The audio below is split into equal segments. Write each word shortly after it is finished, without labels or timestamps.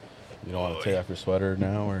You don't want to take off your sweater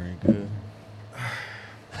now, or are you good?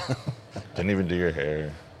 Didn't even do your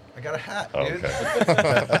hair. I got a hat, dude.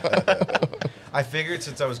 Okay. I figured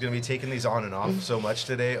since I was going to be taking these on and off so much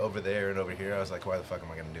today, over there and over here, I was like, why the fuck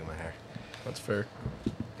am I going to do my hair? That's fair.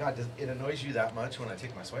 God, does it annoys you that much when I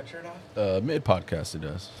take my sweatshirt off? Mid-podcast it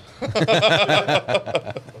does.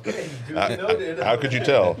 Okay, duly noted. How could you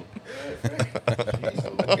tell?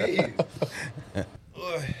 Jeez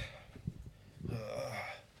Louise.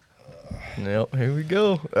 Yep, here we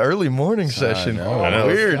go. Early morning session. know. I know.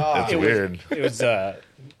 Weird. It's weird. It was,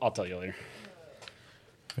 I'll tell you later.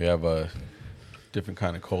 We have a different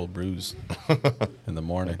kind of cold brews in the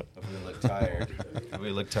morning. We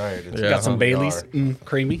look tired. It's Yeah. Got some dark. Baileys,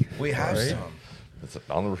 creamy. We have Right. some. It's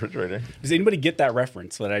on the refrigerator. Does anybody get that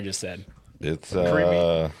reference that I just said? It's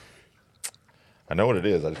Creamy. I know what it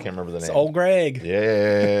is. I just can't remember the It's name. Old Greg.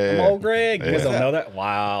 Yeah. I'm Old Greg. You guys Yeah. don't know that?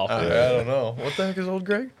 Wow. I don't know. What the heck is Old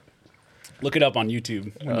Greg? Look it up on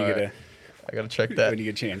YouTube when you get I gotta check a that. when you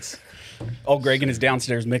get a chance. Old Greg and his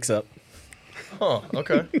downstairs mix-up. Huh,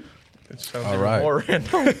 okay. It sounds All even right. more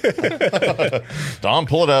random. Dom,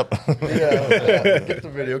 pull it up. Yeah, get the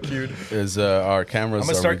video queued. Is our cameras?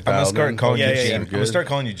 I'm gonna start calling you Yeah, Jamie. yeah. I'm gonna start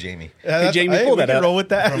calling you Jamie. Hey, Jamie, pull that up. Roll with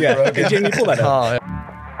that. Yeah, hey, Jamie, pull that up. Oh,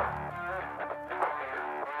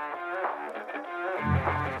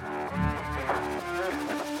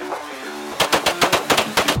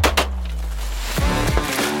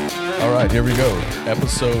 All right, here we go.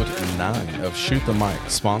 Episode 9 of Shoot the Mic,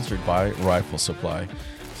 sponsored by Rifle Supply.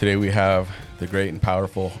 Today we have the great and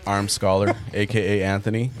powerful Arms Scholar, a.k.a.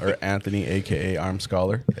 Anthony, or Anthony, a.k.a. Arms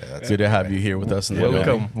Scholar. that's Good to have you here with us in the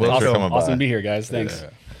welcome. building. Awesome, coming by. awesome to be here, guys. Thanks.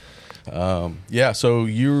 Yeah, so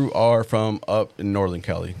you are from up in Northern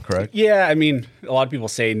Cali, correct? Yeah, I mean, a lot of people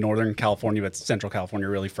say Northern California, but Central California,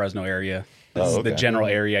 really Fresno area. This is the okay. general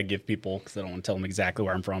area I give people because I don't want to tell them exactly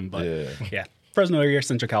where I'm from. But Yeah. Fresno area,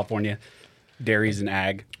 Central California, dairies and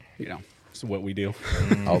ag. You know, it's what we do.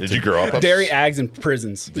 Did you grow up? Dairy, ags, and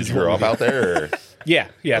prisons. Did you grow up out there? Or?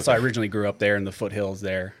 Yeah. So I originally grew up there in the foothills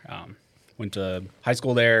there. Went to high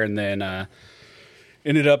school there, and then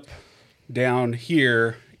ended up down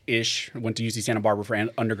here-ish. Went to UC Santa Barbara for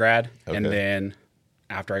undergrad, and Okay. then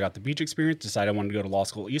after I got the beach experience, decided I wanted to go to law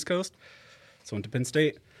school East Coast. So went to Penn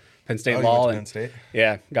State Oh, you Law, went to and Penn State?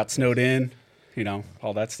 yeah, got snowed in. You know,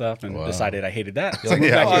 all that stuff, and decided I hated that. So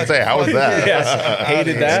Yeah, I was gonna say, how was that? yes,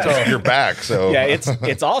 hated that. You're back, so Yeah,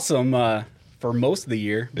 it's awesome for most of the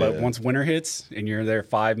year, but Yeah. once winter hits and you're there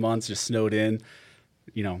 5 months, just snowed in,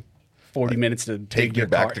 40 minutes to take your you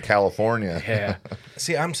back car. to California. Yeah.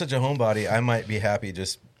 See, I'm such a homebody. I might be happy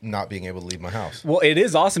just not being able to leave my house. Well, it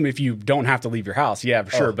is awesome if you don't have to leave your house. Yeah, for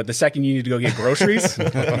sure. But the second you need to go get groceries,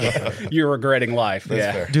 you're regretting life.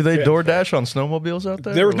 That's fair. do they DoorDash on snowmobiles out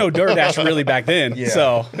there? There was no DoorDash really back then. Yeah.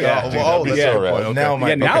 So, yeah. Oh, that's Yeah. all right. Okay. Now,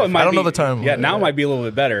 Yeah, now it might I don't be, know the time. Yeah, now it might be a little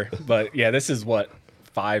bit better. But yeah, this is what,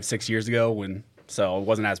 5-6 years ago so it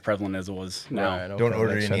wasn't as prevalent as it was now. Right, okay, don't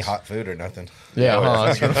order makes any sense. hot food or nothing. Yeah,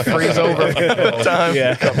 it's gonna freeze over by the time.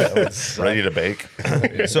 Yeah. Ready to bake.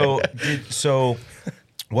 So,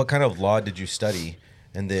 what kind of law did you study?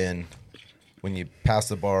 And then, when you pass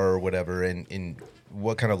the bar or whatever, in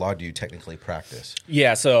what kind of law do you technically practice?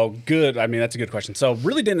 Yeah, so good. I mean, that's a good question. So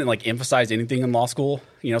really didn't emphasize anything in law school.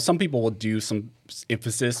 Some people will do some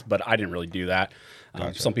emphasis, but I didn't really do that.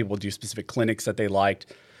 Some people do specific clinics that they liked.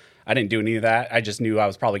 I didn't do any of that. I just knew I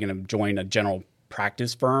was probably going to join a general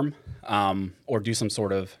practice firm or do some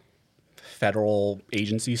sort of federal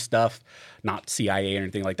agency stuff, not CIA or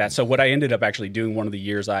anything like that. So what I ended up actually doing one of the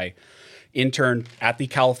years, I interned at the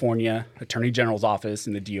California Attorney General's office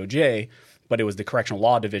in the DOJ, but it was the correctional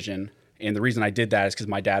law division. And the reason I did that is because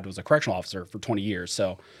my dad was a correctional officer for 20 years.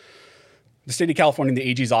 So the state of California, the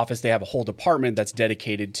AG's office, they have a whole department that's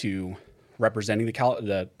dedicated to representing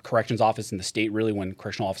the corrections office in the state, really, when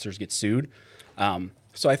correctional officers get sued.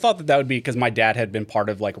 So I thought that would be because my dad had been part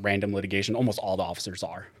of random litigation. Almost all the officers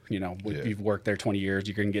are. If you've worked there 20 years,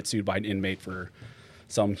 you're going to get sued by an inmate for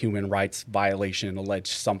some human rights violation, alleged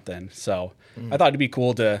something. So I thought it'd be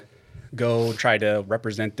cool to go try to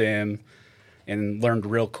represent them, and learned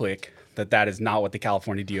real quick that is not what the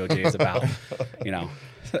California DOJ is about.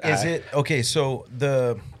 Is it okay? So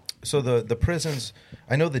the prisons.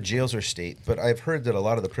 I know the jails are state, but I've heard that a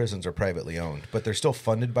lot of the prisons are privately owned, but they're still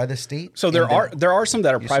funded by the state. So there are some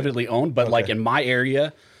that are privately owned, but Okay. in my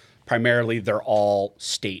area, primarily they're all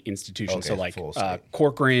state institutions. Okay, So full state.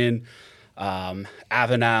 Corcoran,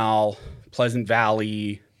 Avenal, Pleasant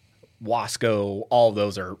Valley, Wasco, all of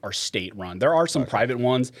those are state run. There are some private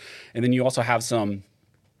ones, and then you also have some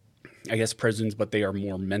I guess prisons, but they are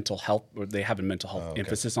more mental health, or they have a mental health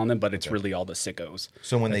emphasis on them, but it's really all the sickos.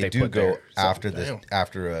 So when that they do put go there.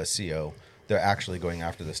 after a CO, they're actually going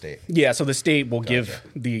after the state. Yeah, so the state will give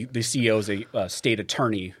the COs a state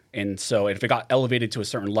attorney. And so if it got elevated to a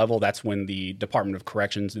certain level, that's when the Department of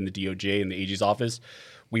Corrections and the DOJ and the AG's office,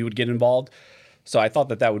 we would get involved. So I thought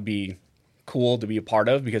that would be cool to be a part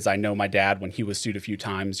of, because I know my dad, when he was sued a few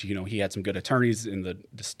times, you know, he had some good attorneys in the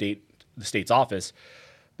state's office.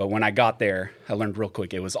 But when I got there, I learned real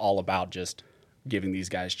quick it was all about just giving these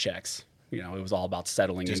guys checks. You know, it was all about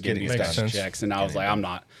settling and getting these guys checks. And I was like, I'm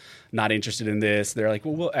not interested in this. They're like,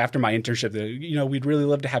 well, after my internship, you know, we'd really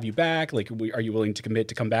love to have you back. Like, are you willing to commit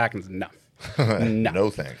to come back? And I said, no. No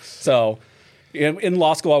thanks. So in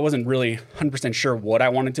law school, I wasn't really 100% sure what I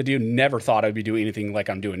wanted to do. Never thought I'd be doing anything like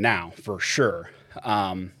I'm doing now, for sure.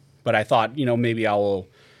 But I thought, you know, maybe I will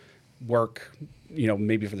work, you know,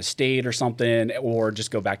 maybe for the state or something, or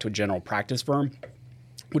just go back to a general practice firm,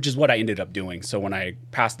 which is what I ended up doing. So when I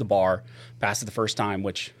passed the bar, passed it the first time,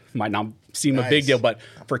 which might not seem a big deal, but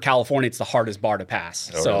for California, it's the hardest bar to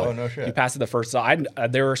pass. No shit. You pass it the first time.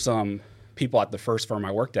 There were some people at the first firm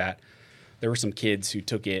I worked at, there were some kids who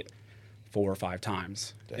took it 4 or 5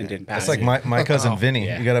 times and didn't pass That's it. like my cousin Vinny.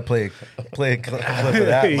 yeah. You got to play a clip of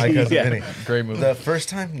that. My cousin Vinny. Great movie. The first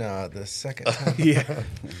time? No, the second time. Yeah.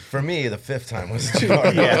 For me, the 5th time was too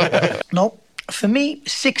hard. Nope. For me,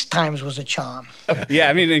 6 times was a charm. Yeah,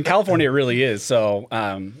 I mean, in California, it really is. So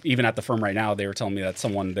even at the firm right now, they were telling me that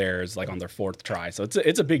someone there is like on their 4th try. So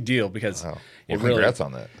it's a big deal, because Wow. it Well, really. congrats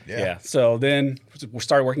on that. Yeah. So then we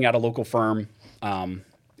started working at a local firm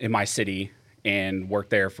in my city, and worked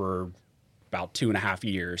there for about 2.5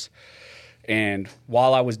 years. And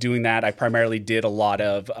while I was doing that, I primarily did a lot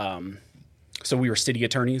of, so we were city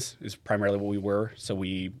attorneys is primarily what we were. So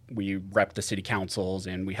we repped the city councils,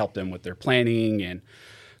 and we helped them with their planning and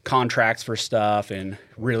contracts for stuff. And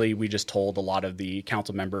really, we just told a lot of the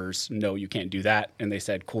council members, no, you can't do that. And they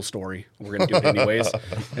said, cool story. We're going to do it anyways.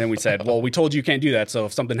 And we said, well, we told you you can't do that. So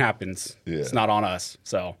if something happens, it's not on us.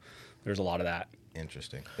 So there's a lot of that.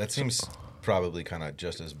 Interesting. That seems probably kind of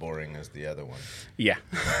just as boring as the other one. Yeah.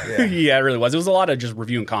 Yeah, it really was. It was a lot of just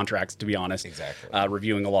reviewing contracts, to be honest. Exactly.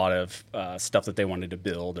 Reviewing a lot of stuff that they wanted to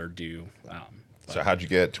build or do. So how'd you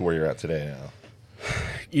get to where you're at today now?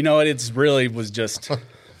 You know, it's really was just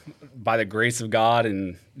by the grace of God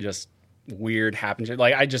and just weird happened.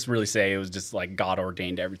 Like, I just really say it was just like God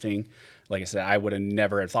ordained everything. Like I said, I would have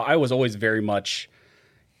never have thought. I was always very much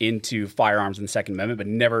into firearms and the Second Amendment, but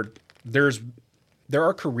never. There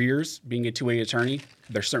are careers being a two-way attorney.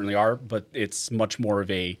 There certainly are, but it's much more of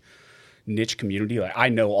a niche community. Like, I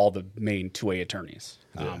know all the main two-way attorneys.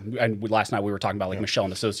 And last night we were talking about like Michelle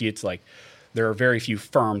and Associates. Like, there are very few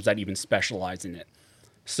firms that even specialize in it.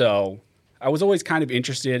 So I was always kind of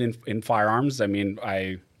interested in firearms. I mean,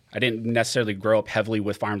 I didn't necessarily grow up heavily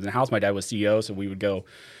with firearms in the house. My dad was CEO, so we would go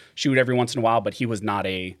shoot every once in a while, but he was not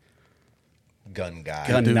a gun guy.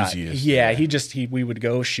 gun nut. Enthusiast. Yeah, we would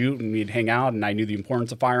go shoot and we'd hang out, and I knew the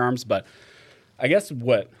importance of firearms. But I guess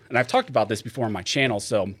and I've talked about this before on my channel,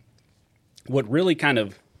 so what really kind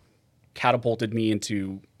of catapulted me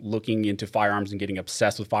into looking into firearms and getting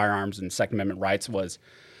obsessed with firearms and Second Amendment rights was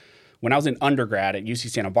when I was in undergrad at UC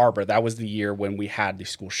Santa Barbara. That was the year when we had the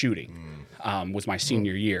school shooting, was my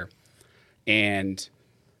senior year. And,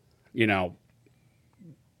 you know,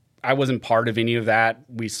 I wasn't part of any of that.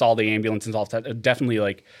 We saw the ambulance and all that. Definitely,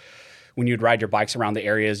 like, when you'd ride your bikes around the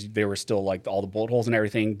areas, there were still, like, all the bullet holes and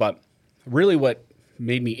everything. But really what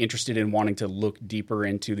made me interested in wanting to look deeper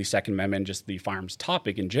into the Second Amendment, just the firearms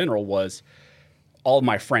topic in general, was all of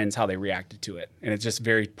my friends, how they reacted to it. And it's just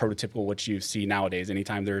very prototypical what you see nowadays.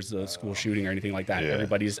 Anytime there's a school shooting or anything like that,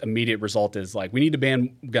 everybody's immediate result is, like, we need to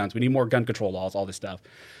ban guns. We need more gun control laws, all this stuff.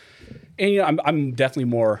 And, you know, I'm definitely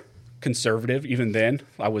more conservative. Even then,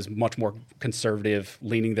 I was much more conservative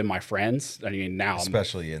leaning than my friends. I mean, now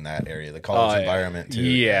Especially in that area, the college environment too.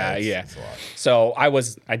 Yeah, It's a lot. So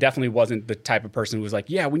I definitely wasn't the type of person who was like,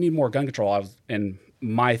 yeah, we need more gun control. And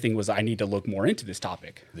my thing was, I need to look more into this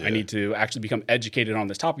topic. I need to actually become educated on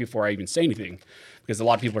this topic before I even say anything, because a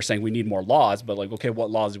lot of people are saying we need more laws, but, like, okay, what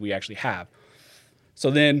laws do we actually have? So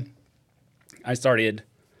then I started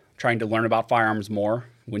trying to learn about firearms more,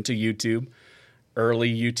 went to YouTube.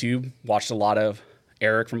 Early YouTube, watched a lot of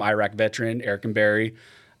Eric from Iraq Veteran, Eric and Barry,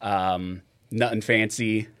 Nut and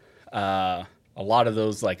Fancy, a lot of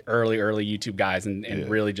those, like, early YouTube guys, and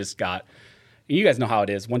really just got. You guys know how it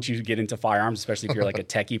is once you get into firearms, especially if you're like a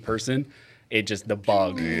techie person. It just the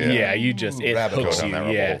bug, you just it Rabbit hooks hole you, down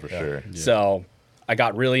that rabbit hole for sure. So I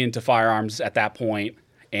got really into firearms at that point,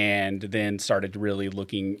 and then started really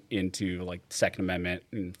looking into like Second Amendment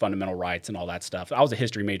and fundamental rights and all that stuff. I was a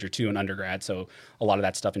history major too in undergrad, so a lot of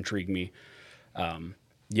that stuff intrigued me. And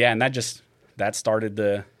that started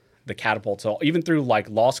the catapult. So even through like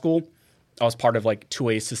law school, I was part of like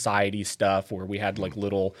 2A society stuff where we had like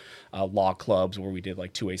little law clubs where we did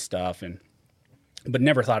like 2A stuff, but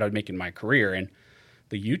never thought I would make it my career. And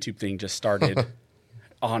the YouTube thing just started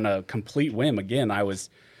on a complete whim. Again, I was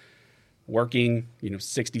working,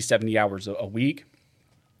 60, 70 hours a week.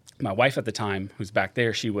 My wife at the time, who's back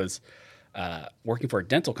there, she was working for a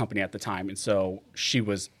dental company at the time. And so she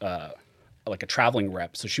was like a traveling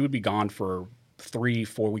rep. So she would be gone for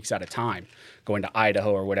 3-4 weeks at a time, going to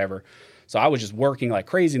Idaho or whatever. So I was just working like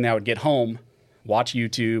crazy, and then I would get home, watch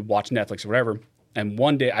YouTube, watch Netflix or whatever. And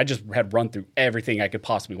one day I just had run through everything I could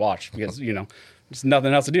possibly watch because, there's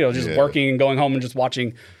nothing else to do. I was just working and going home and just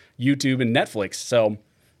watching YouTube and Netflix. So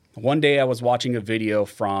one day I was watching a video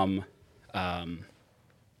from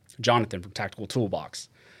Jonathan from Tactical Toolbox,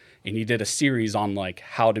 and he did a series on like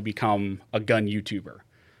how to become a gun YouTuber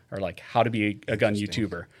or like how to be a gun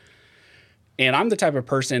YouTuber. And I'm the type of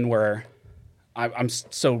person where I'm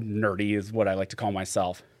so nerdy is what I like to call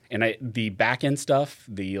myself. And the back end stuff,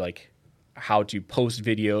 the like how to post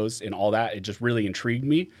videos and all that, it just really intrigued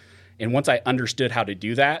me. And once I understood how to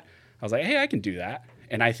do that, I was like, hey, I can do that.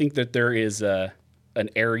 And I think that there is an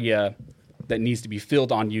area that needs to be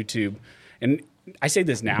filled on YouTube. And I say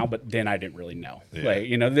this now, but then I didn't really know. Yeah. Like,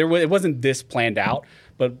 it wasn't this planned out,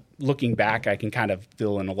 but looking back, I can kind of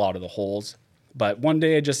fill in a lot of the holes. But one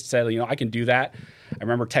day I just said, I can do that. I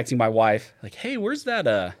remember texting my wife, like, hey, where's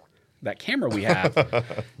that camera we have?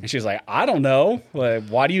 And she was like, I don't know. Like,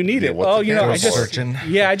 why do you need it? Well, I just searching.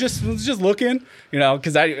 Yeah, I just was just looking,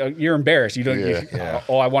 because you're embarrassed. You don't.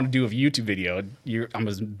 I want to do a YouTube video. I'm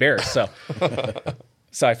embarrassed.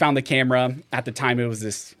 So I found the camera. At the time, it was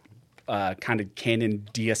this kind of Canon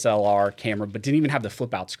DSLR camera, but didn't even have the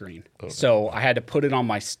flip out screen. Okay. So I had to put it on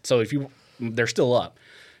my. So they're still up.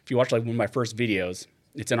 If you watch like one of my first videos,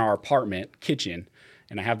 it's in our apartment kitchen,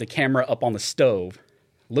 and I have the camera up on the stove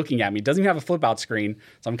looking at me. It doesn't even have a flip out screen,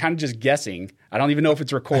 so I'm kind of just guessing. I don't even know if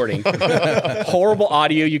it's recording. Horrible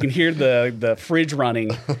audio. You can hear the fridge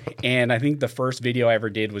running. And I think the first video I ever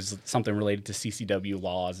did was something related to CCW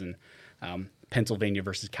laws and Pennsylvania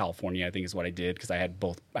versus California, I think is what I did, because I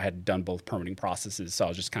had done both permitting processes. So I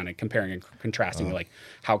was just kind of comparing and contrasting like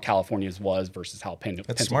how California's was versus how Pennsylvania's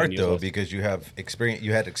was. That's smart though, because you have experience.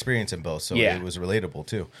 You had experience in both, so it was relatable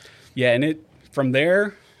too. Yeah, and from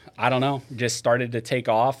there, I don't know, just started to take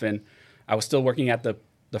off, and I was still working at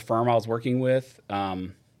the firm I was working with.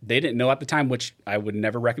 They didn't know at the time, which I would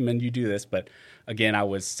never recommend you do this, but again, I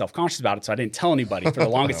was self-conscious about it, so I didn't tell anybody for the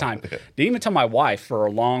longest time. Didn't even tell my wife for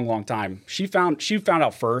a long, long time. She found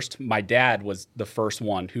out first. My dad was the first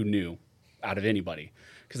one who knew out of anybody,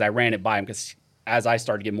 because I ran it by him, because as I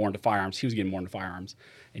started getting more into firearms, he was getting more into firearms,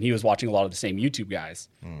 and he was watching a lot of the same YouTube guys.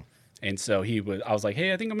 And so I was like,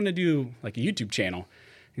 hey, I think I'm going to do like a YouTube channel.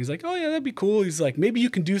 He's like, oh yeah, that'd be cool. He's like, maybe you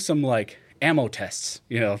can do some like ammo tests,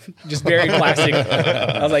 just very classic.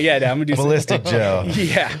 I was like, yeah, Dad, I'm gonna do Ballistic Joe.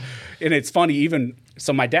 Yeah. And it's funny,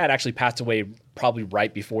 so my dad actually passed away probably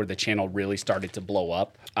right before the channel really started to blow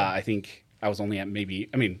up. I think I was only at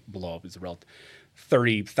blow up is a relative,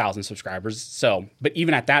 30,000 subscribers. So, but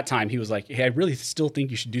even at that time, he was like, hey, I really still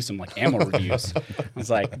think you should do some like ammo reviews. I was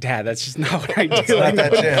like, Dad, that's just not what I do. It's not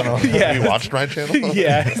that channel. Yeah. You watched my channel?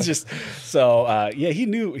 Yeah. It's just, so he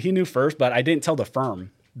knew first, but I didn't tell the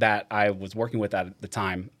firm that I was working with at the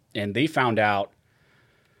time. And they found out,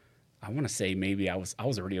 I want to say maybe I was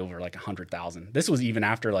already over like 100,000. This was even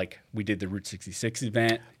after like we did the Route 66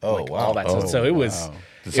 event. Oh, wow. All that stuff. So it was. Wow.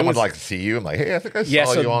 Did someone like see you? I'm like, hey, I think I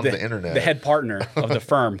saw you on the internet. The head partner of the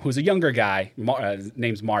firm, who's a younger guy, his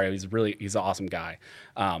name's Mario. He's an awesome guy.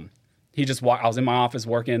 He just I was in my office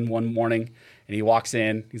working one morning, and he walks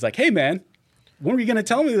in. He's like, hey, man, when are you going to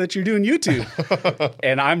tell me that you're doing YouTube?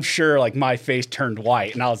 And I'm sure like my face turned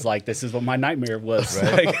white, and I was like, this is what my nightmare was.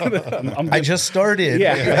 Right. Like, I just started.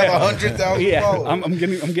 Yeah. You have 100,000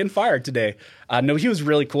 followers. I'm getting fired today. No, he was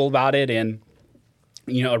really cool about it. And,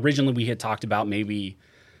 originally we had talked about maybe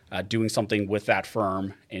doing something with that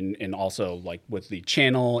firm and also like with the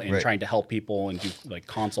channel and trying to help people and do like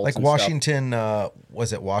consults. Like and Washington,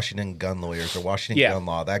 was it Washington Gun Lawyers or Washington Gun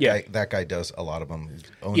Law? That guy does a lot of them.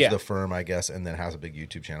 He owns the firm, I guess, and then has a big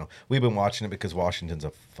YouTube channel. We've been watching it because Washington's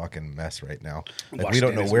a fucking mess right now. Like, we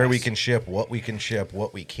don't know where we can ship, what we can ship,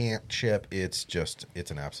 what we can't ship. It's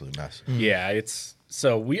an absolute mess. Yeah,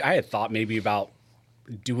 I had thought maybe about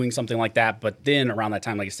doing something like that, but then around that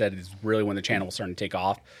time, like I said, is really when the channel was starting to take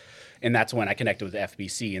off. And that's when I connected with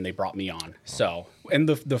FBC and they brought me on. So, and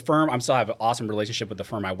the firm, I still have an awesome relationship with the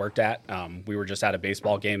firm I worked at. We were just at a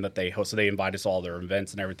baseball game that they host, so they invite us to all their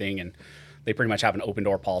events and everything. And they pretty much have an open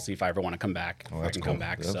door policy. If I ever want to come back, I can come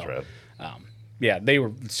back. That's so, rad. yeah, they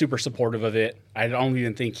were super supportive of it. I don't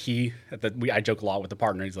even think I joke a lot with the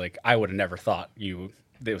partner. He's like, I would have never thought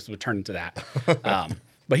this would turn into that.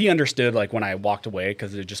 But he understood like when I walked away,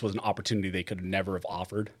 because it just was an opportunity they could never have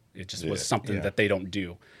offered. It just was something that they don't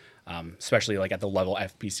do, especially like at the level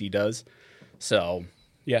FPC does. So,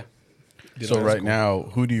 yeah. So right now,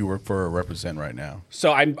 who do you work for or represent right now?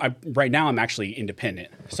 So I'm right now I'm actually independent.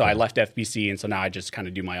 So I left FBC, and so now I just kind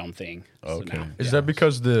of do my own thing. Okay. So now, Is that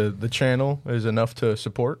because the channel is enough to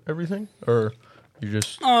support everything, or you're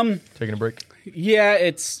just taking a break? Yeah,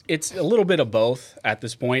 it's a little bit of both at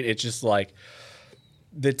this point. It's just like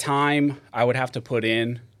the time I would have to put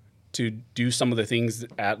in to do some of the things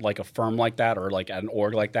at like a firm like that or like at an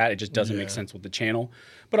org like that, it just doesn't make sense with the channel.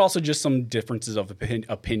 But also just some differences of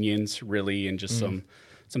opinions, really, and just some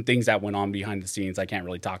things that went on behind the scenes I can't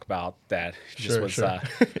really talk about. That just was.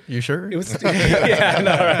 You sure? It was. Yeah,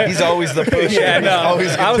 no, right? He's always the pusher. Yeah, no.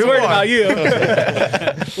 I was worried about you. you.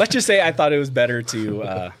 Let's just say I thought it was better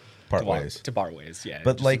to Part ways. To part ways, yeah.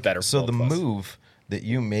 But like, better so the both of us. move that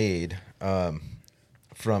you made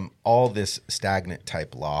from all this stagnant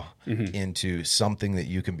type law into something that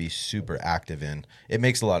you can be super active in, it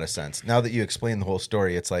makes a lot of sense. Now that you explain the whole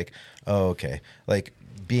story, it's like, oh, okay. Like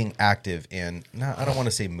being active in, I don't want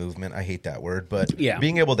to say movement. I hate that word, but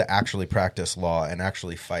being able to actually practice law and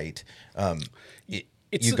actually fight,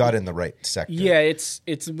 you got in the right sector. Yeah,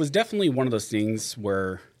 it was definitely one of those things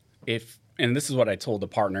where and this is what I told the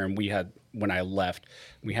partner, and when I left,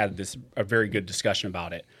 we had a very good discussion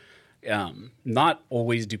about it. Not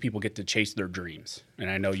always do people get to chase their dreams. And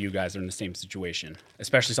I know you guys are in the same situation,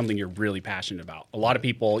 especially something you're really passionate about. A lot of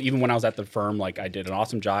people, even when I was at the firm, like I did an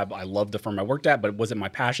awesome job. I loved the firm I worked at, but was it my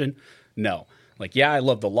passion? No. Like, yeah, I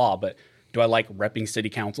love the law, but do I like repping city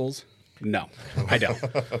councils? No, I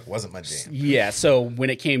don't. Wasn't my jam. Yeah. So when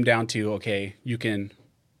it came down to, okay, you can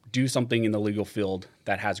do something in the legal field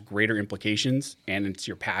that has greater implications and it's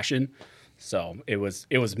your passion. So it was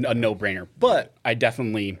a no-brainer, but I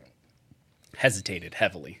definitely hesitated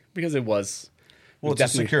heavily because it was it's a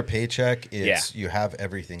secure paycheck. It's you have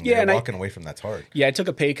everything. Yeah, walking away from that's hard. Yeah, I took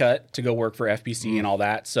a pay cut to go work for FBC and all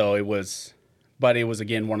that. So it was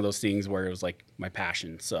again one of those things where it was like my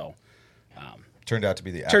passion. So turned out to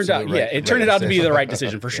be the turned out to be the right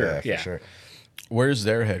decision for sure. For sure. Where's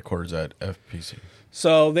their headquarters at FPC?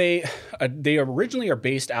 So they originally are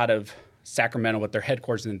based out of Sacramento, but their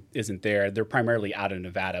headquarters isn't there. They're primarily out of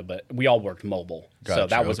Nevada, but we all worked mobile. Gotcha, so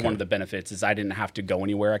that was one of the benefits is I didn't have to go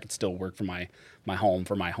anywhere. I could still work from my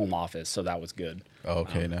home office. So that was good.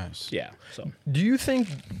 Okay, nice. Yeah. So do you think,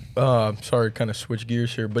 sorry, kind of switch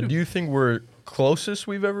gears here, but do you think we're closest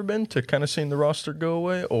we've ever been to kind of seeing the roster go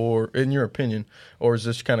away, or in your opinion, or is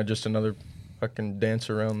this kind of just another fucking dance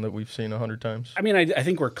around that we've seen 100 times? I mean, I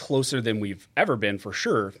think we're closer than we've ever been for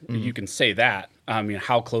sure. You can say that. I mean,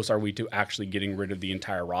 how close are we to actually getting rid of the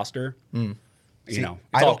entire roster? See,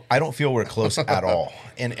 I don't feel we're close at all.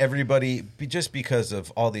 And everybody, just because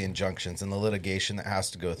of all the injunctions and the litigation that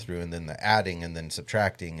has to go through, and then the adding and then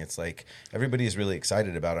subtracting, it's like everybody's really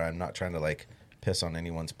excited about it. I'm not trying to like piss on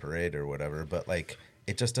anyone's parade or whatever, but like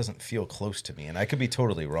it just doesn't feel close to me, and I could be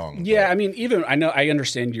totally wrong. Yeah, I mean, I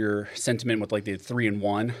understand your sentiment with like the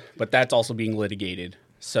 3-1, but that's also being litigated.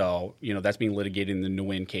 So that's being litigated in the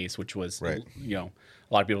Nguyen case, which was a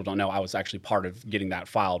lot of people don't know. I was actually part of getting that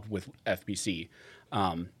filed with FBC.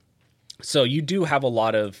 So you do have a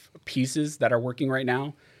lot of pieces that are working right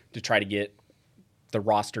now to try to get the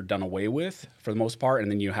roster done away with for the most part.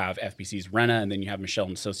 And then you have FBC's Rena, and then you have Michelle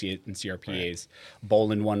and Associate and CRPA's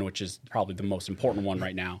Bolin one, which is probably the most important one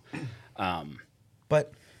right now.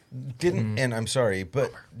 But and I'm sorry,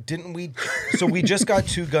 but didn't we? So we just got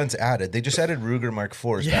 2 guns added. They just added Ruger Mark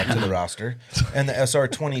IVs back to the roster and the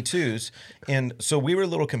SR22s. And so we were a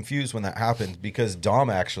little confused when that happened because Dom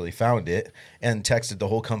actually found it and texted the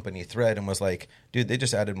whole company thread and was like, dude, they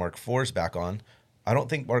just added Mark IVs back on. I don't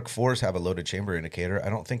think Mark IVs have a loaded chamber indicator. I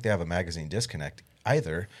don't think they have a magazine disconnect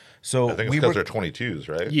either. So I think it's because they're 22s,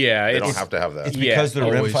 right? Yeah, they don't have to have that. It's because they're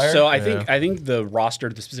rimfire. So I think the roster,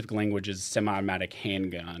 the specific language is semi-automatic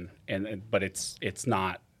handgun, but it's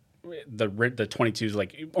not the 22s.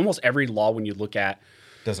 Like almost every law when you look at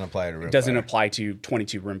doesn't apply to rimfire. Doesn't apply to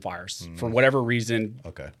 22 rimfires for whatever reason.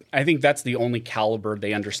 Okay, I think that's the only caliber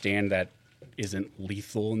they understand that isn't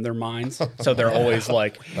lethal in their minds. So they're always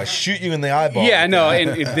like, I shoot you in the eyeball. Yeah, no,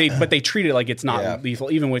 but they treat it like it's not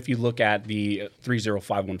lethal. Even if you look at the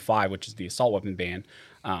 30515, which is the assault weapon ban,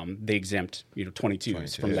 they exempt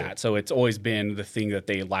 22s from that. So it's always been the thing that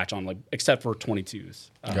they latch on, like except for 22s.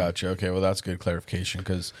 Gotcha. Okay, well that's good clarification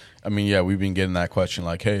because I mean, yeah, we've been getting that question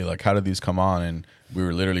like, hey, like how did these come on? And we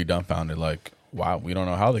were literally dumbfounded, like, wow, we don't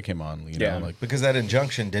know how they came on. You know, like because that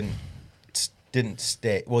injunction didn't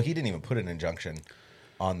stay. Well, he didn't even put an injunction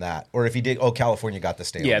on that, or if he did, California got the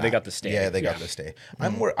stay. Yeah, they got the stay. Yeah, they got the stay.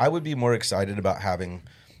 I would be more excited about having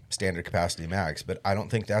standard capacity mags, but I don't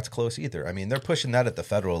think that's close either. I mean, they're pushing that at the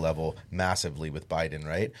federal level massively with Biden,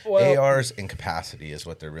 right? Well, ARs and capacity is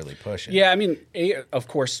what they're really pushing. Yeah, I mean, of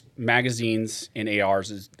course, magazines and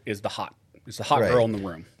ARs is the hot. It's the hot girl in the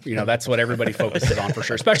room. That's what everybody focuses on for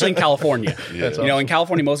sure, especially in California. In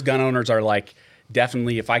California, most gun owners are like,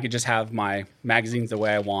 definitely, if I could just have my magazines the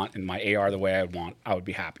way I want and my AR the way I want, I would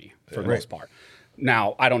be happy for the most part.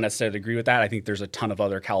 Now, I don't necessarily agree with that. I think there's a ton of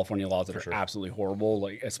other California laws that are absolutely horrible,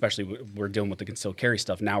 like especially we're dealing with the concealed carry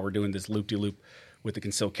stuff. Now we're doing this loop-de-loop with the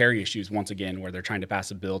concealed carry issues once again, where they're trying to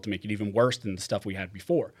pass a bill to make it even worse than the stuff we had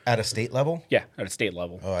before. At a state level? Yeah, at a state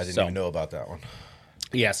level. Oh, I didn't even know about that one.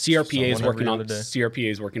 Yeah, CRPA is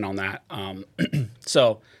working on that.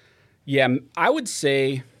 So, yeah, I would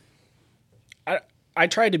say I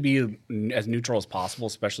try to be as neutral as possible,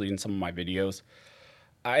 especially in some of my videos.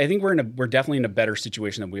 I think we're definitely in a better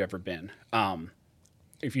situation than we've ever been.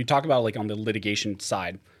 If you talk about like on the litigation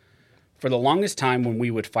side, for the longest time when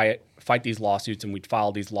we would fight these lawsuits and we'd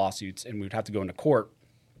file these lawsuits and we'd have to go into court,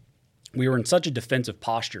 we were in such a defensive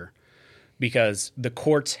posture because the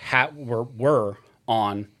courts were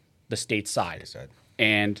on the state side.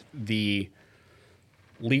 And the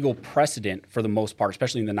legal precedent for the most part,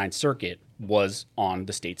 especially in the Ninth Circuit, was on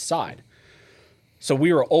the state side. So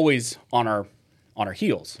we were always on our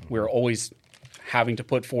heels. We were always having to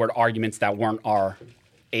put forward arguments that weren't our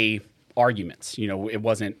arguments. It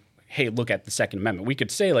wasn't, hey, look at the Second Amendment. We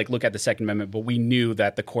could say, like, look at the Second Amendment, but we knew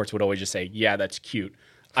that the courts would always just say, yeah, that's cute.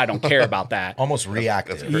 I don't care about that. Almost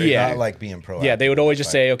reactive. Not like being proactive. Yeah, they would always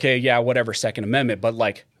just say, okay, yeah, whatever, Second Amendment. But,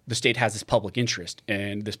 like, the state has this public interest,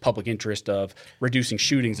 and this public interest of reducing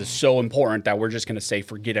shootings is so important that we're just going to say,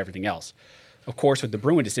 forget everything else. Of course, with the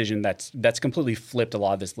Bruen decision, that's completely flipped a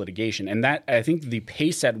lot of this litigation. And that, I think the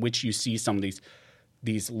pace at which you see some of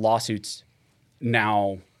these lawsuits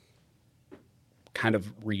now kind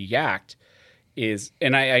of react is,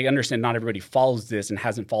 and I understand not everybody follows this and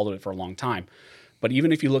hasn't followed it for a long time, but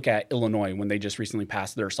even if you look at Illinois, when they just recently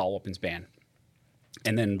passed their assault weapons ban,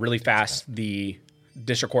 and then really fast the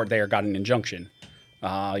district court there got an injunction.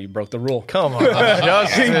 You broke the rule. Come on,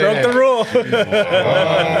 Justin. You broke the rule.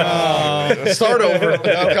 Start over.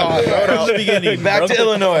 Oh, God. From the beginning. Back to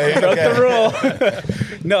Illinois. Broke the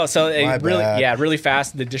rule. No, so really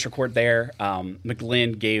fast. The district court there,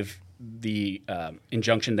 McGlynn gave the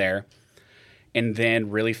injunction there. And then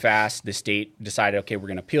really fast, the state decided, okay, we're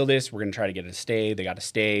going to appeal this. We're going to try to get it to stay. They got to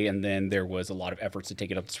stay. And then there was a lot of efforts to take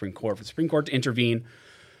it up to the Supreme Court for the Supreme Court to intervene.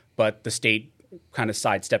 But the state kind of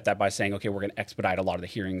sidestepped that by saying, okay, we're going to expedite a lot of the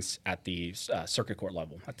hearings at the circuit court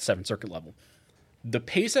level, at the Seventh Circuit level. The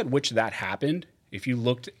pace at which that happened, if you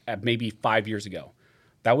looked at maybe 5 years ago,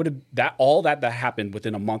 that happened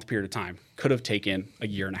within a month period of time could have taken a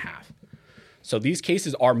year and a half. So these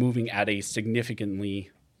cases are moving at a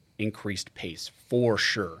significantly increased pace for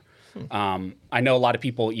sure. I know a lot of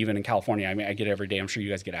people, even in California, I mean, I get it every day. I'm sure you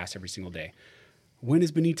guys get asked every single day. When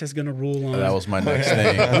is Benitez going to rule on? That was my next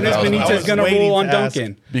thing. When is Benitez going to rule on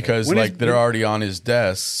Duncan? Because they're already on his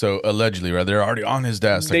desk. So allegedly, right? They're already on his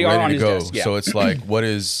desk, like, ready to go. Desk, yeah. So it's like, what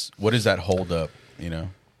is that hold up?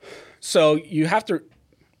 So you have to.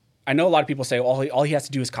 I know a lot of people say all he has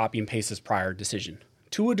to do is copy and paste his prior decision.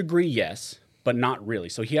 To a degree, yes, but not really.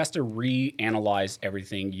 So he has to reanalyze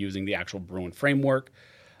everything using the actual Bruen framework.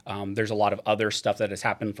 There's a lot of other stuff that has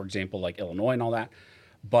happened, for example, like Illinois and all that.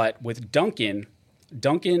 But with Duncan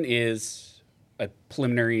is a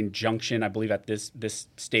preliminary injunction, I believe, at this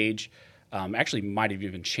stage. Actually, might have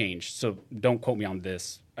even changed. So don't quote me on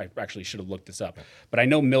this. I actually should have looked this up. But I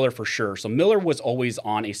know Miller for sure. So Miller was always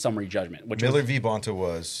on a summary judgment. Miller v. Bonta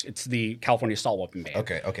was? It's the California assault weapon ban.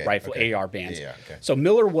 Okay. Rifle AR bans. Yeah, okay. So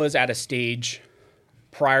Miller was at a stage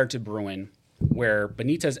prior to Bruen where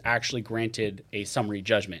Benitez actually granted a summary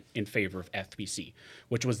judgment in favor of FPC,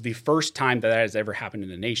 which was the first time that has ever happened in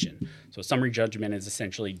the nation. So a summary judgment is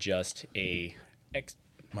essentially just a...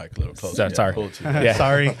 Mike, a little closer. Sorry. Yeah.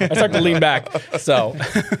 Sorry. I started to lean back. So,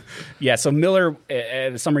 so Miller,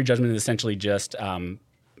 a summary judgment is essentially just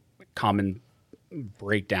common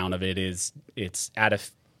breakdown of it is it's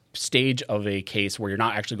at stage of a case where you're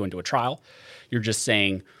not actually going to a trial. You're just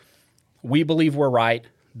saying, we believe we're right.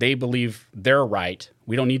 They believe they're right.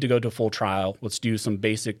 We don't need to go to a full trial. Let's do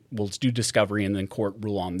discovery and then court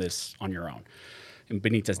rule on this on your own. And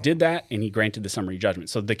Benitez did that, and he granted the summary judgment.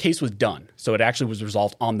 So the case was done. So it actually was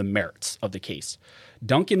resolved on the merits of the case.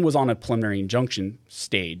 Duncan was on a preliminary injunction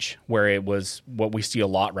stage where it was what we see a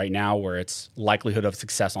lot right now, where it's likelihood of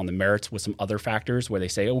success on the merits with some other factors where they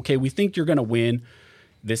say, okay, we think you're going to win.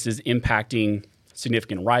 This is impacting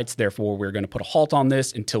significant rights. Therefore, we're going to put a halt on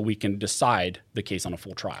this until we can decide the case on a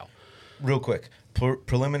full trial. Real quick,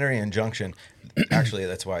 preliminary injunction. Actually,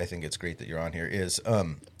 that's why I think it's great that you're on here. Is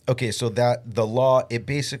okay. So that the law, it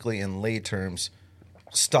basically, in lay terms,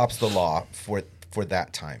 stops the law for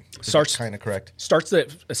that time. Is kind of correct. Stops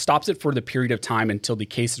it for the period of time until the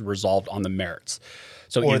case is resolved on the merits.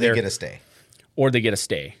 So or they get a stay. Or they get a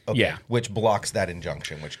stay. Okay. Yeah, which blocks that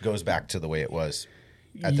injunction, which goes back to the way it was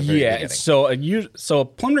at the very beginning. So a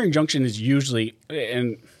preliminary injunction is usually,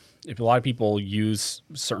 and if a lot of people use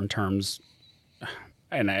certain terms,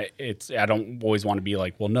 and I don't always want to be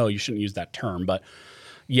like, well, no, you shouldn't use that term, but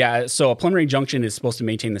yeah. So a preliminary injunction is supposed to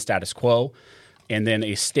maintain the status quo, and then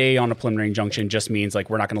a stay on a preliminary injunction just means like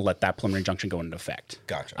we're not going to let that preliminary injunction go into effect.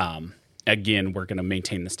 Gotcha. Again, we're going to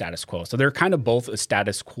maintain the status quo. So they're kind of both a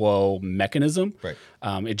status quo mechanism. Right.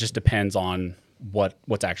 It just depends on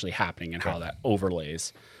what's actually happening and how that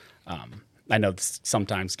overlays. I know this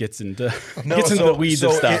sometimes gets into the weeds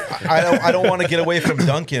and stuff. I don't want to get away from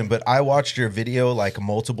Duncan, but I watched your video like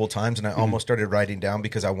multiple times, and I almost started writing down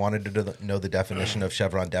because I wanted to know the definition of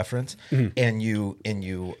Chevron deference, and you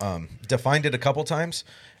defined it a couple times.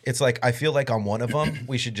 It's like I feel like on one of them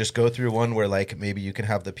we should just go through one where like maybe you can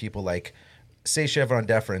have the people like say Chevron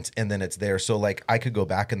deference and then it's there. So like I could go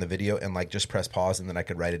back in the video and like just press pause and then I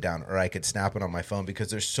could write it down, or I could snap it on my phone because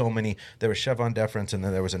there's so many. There was Chevron deference and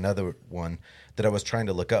then there was another one that I was trying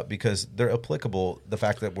to look up because they're applicable. The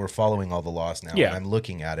fact that we're following all the laws now and I'm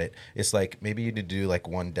looking at it, it's like maybe you need to do like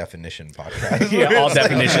one definition podcast. All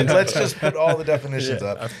definitions. Like, let's just put all the definitions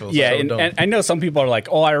up. And I know some people are like,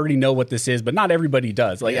 oh, I already know what this is, but not everybody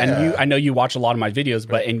does. Like, and I know you watch a lot of my videos,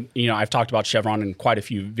 but and I've talked about Chevron in quite a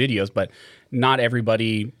few videos, but not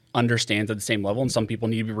everybody understands at the same level, and some people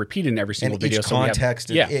need to be repeated in every single video. Each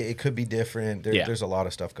context, it could be different. There's a lot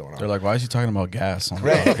of stuff going on. They're like, why is he talking about gas?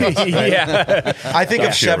 Right. I think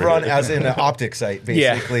of Chevron as in an optic site,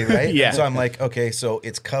 basically, right? Yeah. So I'm like, okay, so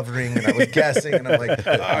it's covering, and I was guessing, and I'm like,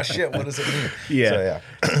 oh shit, what does it mean? Yeah.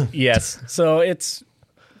 So, yes. So it's,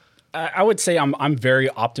 I would say I'm very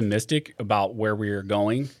optimistic about where we are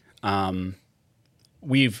going.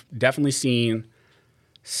 We've definitely seen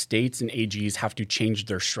states and AGs have to change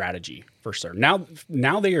their strategy for sure. Now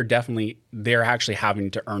they're actually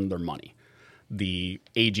having to earn their money. The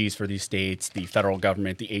AGs for these states, the federal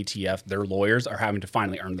government, the ATF, their lawyers are having to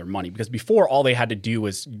finally earn their money, because before all they had to do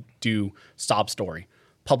was do sob story,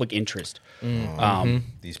 public interest.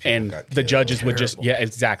 These people and got the judges would just,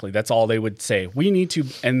 exactly. That's all they would say. We need to,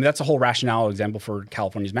 and that's a whole rationale example for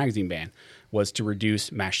California's magazine ban, was to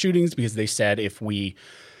reduce mass shootings, because they said if we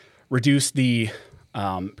reduce the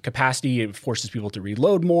capacity, it forces people to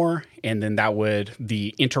reload more, and then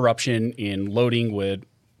the interruption in loading would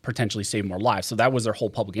potentially save more lives. So that was their whole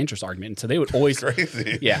public interest argument. And so they would always,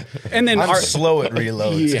 crazy. Yeah. And then I'm slow at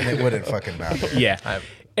reloads, and it wouldn't fucking matter. Yeah.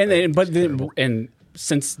 And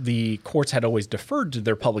since the courts had always deferred to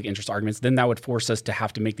their public interest arguments, then that would force us to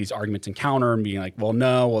have to make these arguments in counter and being like, well,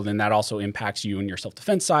 no, well, then that also impacts you in your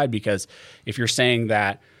self-defense side, because if you're saying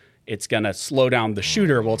that it's going to slow down the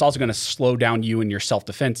shooter, well, it's also going to slow down you in your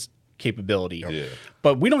self-defense capability. Yeah.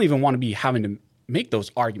 But we don't even want to be having to make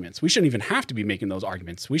those arguments. We shouldn't even have to be making those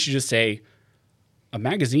arguments. We should just say a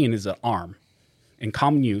magazine is an arm in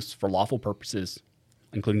common use for lawful purposes,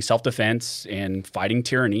 including self-defense and fighting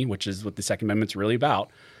tyranny, which is what the Second Amendment's really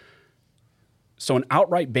about. So an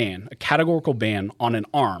outright ban, a categorical ban on an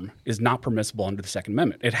arm, is not permissible under the Second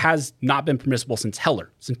Amendment. It has not been permissible since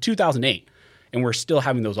Heller, since 2008. And we're still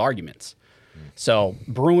having those arguments. So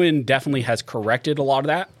Bruin definitely has corrected a lot of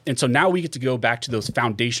that. And so now we get to go back to those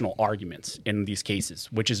foundational arguments in these cases,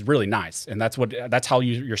 which is really nice. And that's how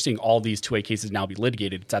you're seeing all these 2A cases now be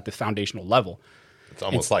litigated. It's at the foundational level. It's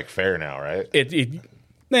almost like fair now, right?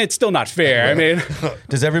 It's still not fair. I mean,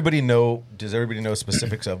 Does everybody know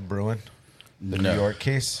specifics of Bruin? The New York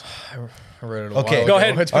case? I read it a okay, while go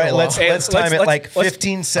ago. ahead. All right, let's time it like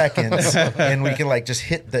 15 seconds, and we can like just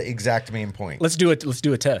hit the exact main point. Let's do it. Let's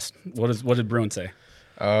do a test. What did Bruin say?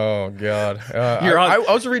 Oh God! I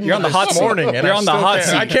was reading. You're on the hot morning, and you're on the hot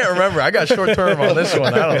seat. I can't remember. I got short term on this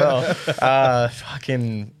one. I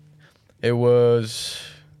don't know. It was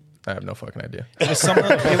I have no fucking idea. It was some.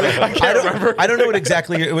 I don't know what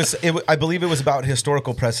exactly it was. I believe it was about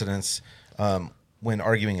historical precedents when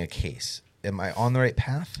arguing a case. Am I on the right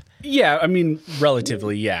path? Yeah, I mean,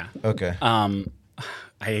 relatively, yeah. Okay.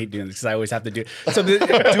 I hate doing this because I always have to do it. So do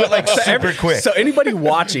it like super quick. So anybody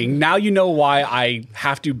watching, now you know why I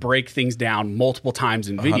have to break things down multiple times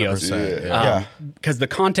in videos. 100%. Because the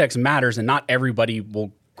context matters and not everybody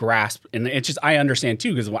will grasp. And it's just, I understand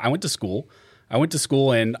too, because I went to school.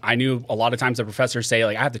 And I knew a lot of times the professors say,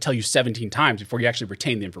 like, I have to tell you 17 times before you actually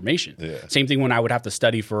retain the information. Yeah. Same thing when I would have to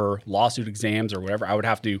study for lawsuit exams or whatever. I would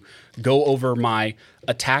have to go over my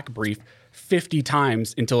attack brief 50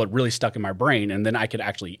 times until it really stuck in my brain, and then I could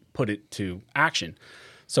actually put it to action.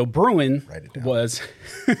 So Bruin was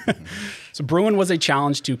Bruin was a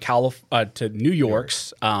challenge to New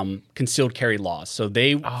York's concealed carry laws. So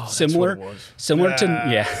they similar to I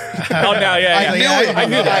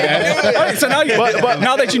knew that. So now but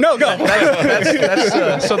now that you know, go.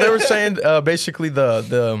 That's so they were saying basically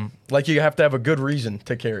the like you have to have a good reason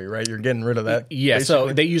to carry, right? You're getting rid of that. Yeah. Basically.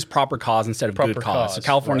 So they use proper cause instead of good cause. So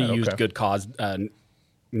California used good cause.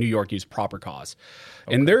 New York used proper cause.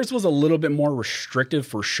 Okay. And theirs was a little bit more restrictive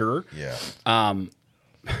for sure. Yeah.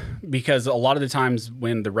 Because a lot of the times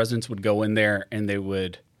when the residents would go in there and they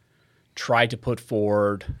would try to put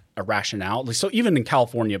forward a rationale. So even in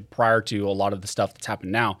California, prior to a lot of the stuff that's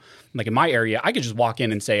happened now, like in my area, I could just walk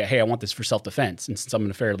in and say, hey, I want this for self-defense. And since I'm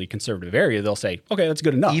in a fairly conservative area, they'll say, okay, that's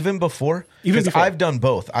good enough. Even before? Because I've done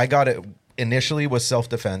both. I got it initially was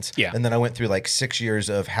self-defense. Yeah. And then I went through like 6 years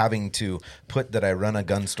of having to put that I run a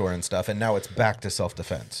gun store and stuff. And now it's back to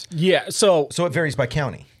self-defense. Yeah. So it varies by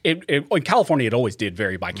county. In California, it always did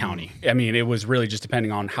vary by county. I mean, it was really just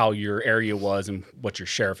depending on how your area was and what your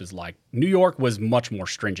sheriff is like. New York was much more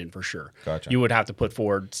stringent for sure. Gotcha. You would have to put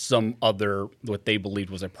forward some other, what they believed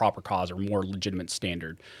was a proper cause or more legitimate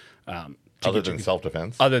standard. Other than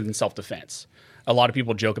self-defense? Other than self-defense. A lot of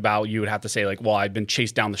people joke about you would have to say like, well, I've been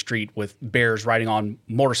chased down the street with bears riding on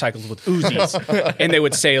motorcycles with Uzis. And they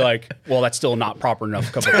would say like, well, that's still not proper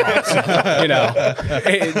enough cover cause.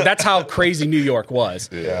 That's how crazy New York was.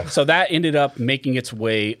 Yeah. So that ended up making its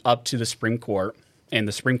way up to the Supreme Court. And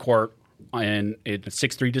the Supreme Court, in a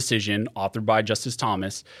 6-3 decision authored by Justice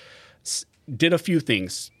Thomas, did a few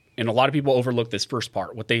things. And a lot of people overlook this first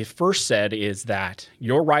part. What they first said is that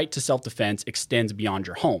your right to self-defense extends beyond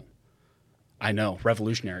your home. I know,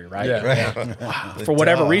 revolutionary, right? Yeah. Right. Wow. For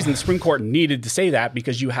whatever reason, the Supreme Court needed to say that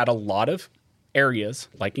because you had a lot of areas,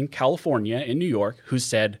 like in California, in New York, who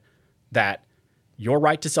said that your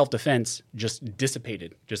right to self-defense just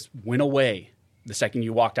dissipated, just went away the second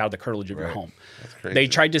you walked out of the curtilage of your home. That's crazy. They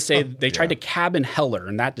tried to say tried to cabin Heller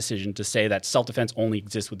in that decision to say that self-defense only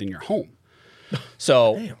exists within your home.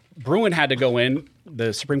 So Bruin had to go in.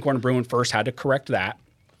 The Supreme Court in Bruin first had to correct that.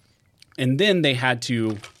 And then they had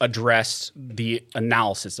to address the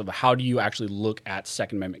analysis of how do you actually look at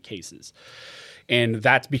Second Amendment cases. And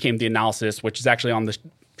that became the analysis, which is actually on the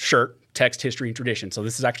shirt, Text, History, and Tradition. So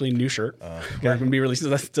this is actually a new shirt. We're going to be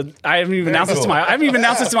releasing. I haven't even announced this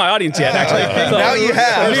to my audience yet, actually. So, now you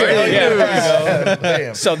have.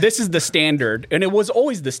 Yeah. So this is the standard, and it was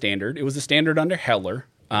always the standard. It was the standard under Heller.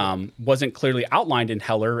 Wasn't clearly outlined in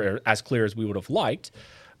Heller, or as clear as we would have liked.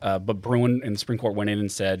 But Bruin and the Supreme Court went in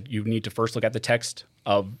and said, you need to first look at the text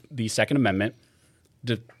of the Second Amendment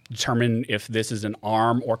to determine if this is an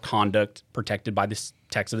arm or conduct protected by the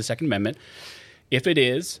text of the Second Amendment. If it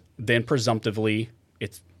is, then presumptively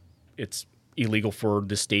it's illegal for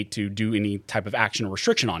the state to do any type of action or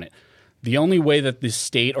restriction on it. The only way that the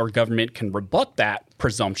state or government can rebut that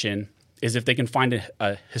presumption is if they can find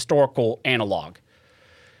a historical analog.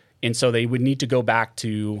 And so they would need to go back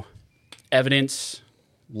to evidence,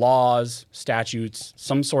 laws, statutes,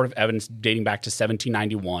 some sort of evidence dating back to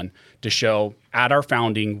 1791 to show at our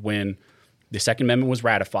founding when the Second Amendment was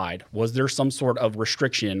ratified, was there some sort of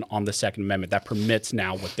restriction on the Second Amendment that permits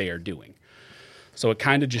now what they are doing? So it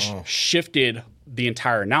kind of just shifted the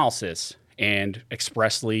entire analysis, and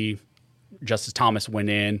expressly Justice Thomas went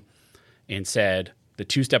in and said the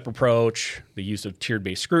two-step approach, the use of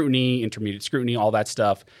tiered-based scrutiny, intermediate scrutiny, all that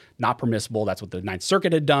stuff, not permissible. That's what the Ninth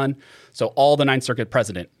Circuit had done. So all the Ninth Circuit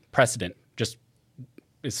precedent just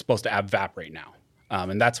is supposed to evaporate now.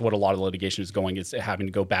 And that's what a lot of the litigation is going, is having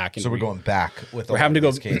to go back. And so we're going back with all of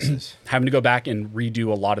these cases. Having to go back and redo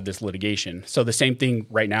a lot of this litigation. So the same thing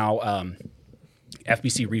right now,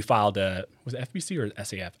 FBC refiled, was it FBC or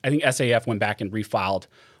SAF? I think SAF went back and refiled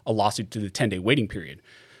a lawsuit to the 10-day waiting period,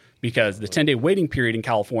 because the 10-day waiting period in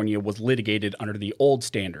California was litigated under the old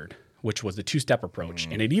standard, which was the two-step approach.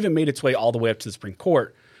 And it even made its way all the way up to the Supreme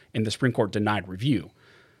Court, and the Supreme Court denied review.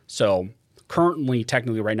 So currently,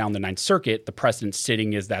 technically right now in the Ninth Circuit, the precedent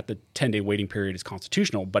sitting is that the 10-day waiting period is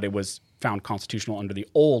constitutional, but it was found constitutional under the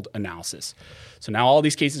old analysis. So now all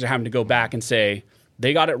these cases are having to go back and say,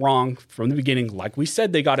 they got it wrong from the beginning, like we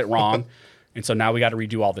said they got it wrong, and so now we got to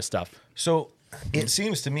redo all this stuff. So it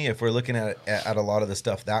seems to me, if we're looking at a lot of the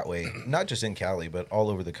stuff that way, not just in Cali, but all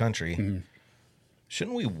over the country,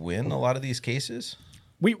 shouldn't we win a lot of these cases?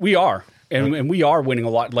 We are, and we are winning a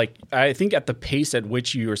lot. Like, I think at the pace at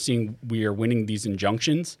which you are seeing we are winning these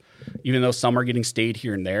injunctions, even though some are getting stayed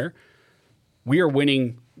here and there, we are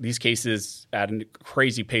winning these cases at a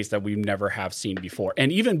crazy pace that we never have seen before.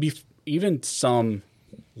 And even some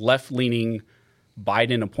left-leaning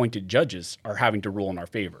Biden-appointed judges are having to rule in our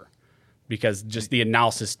favor because just the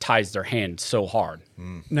analysis ties their hand so hard.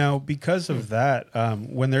 Now, because of that,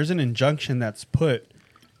 when there's an injunction that's put,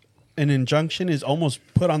 an injunction is almost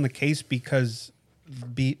put on the case because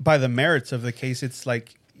by the merits of the case, it's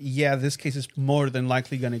like, yeah, this case is more than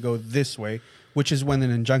likely going to go this way, which is when an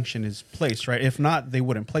injunction is placed, right? If not, they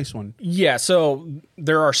wouldn't place one. Yeah, so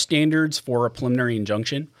there are standards for a preliminary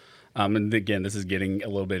injunction. And again, this is getting a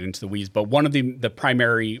little bit into the weeds, but one of the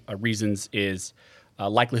primary reasons is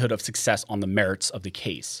likelihood of success on the merits of the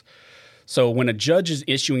case. So when a judge is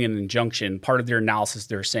issuing an injunction, part of their analysis,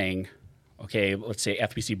 they're saying, okay, let's say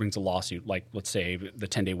FPC brings a lawsuit, like let's say the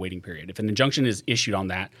 10-day waiting period. If an injunction is issued on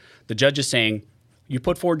that, the judge is saying, you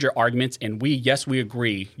put forward your arguments and we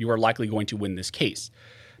agree you are likely going to win this case.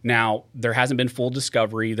 Now, there hasn't been full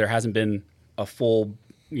discovery. There hasn't been a full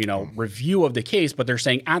review of the case, but they're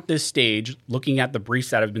saying at this stage, looking at the briefs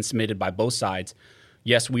that have been submitted by both sides,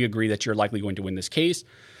 yes, we agree that you're likely going to win this case.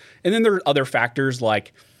 And then there are other factors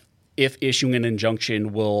like if issuing an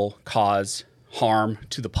injunction will cause harm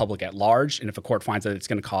to the public at large. And if a court finds that it's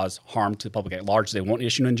going to cause harm to the public at large, they won't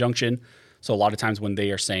issue an injunction. So a lot of times when they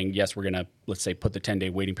are saying, yes, we're going to, let's say, put the 10-day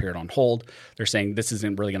waiting period on hold, they're saying this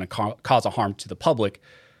isn't really going to cause a harm to the public.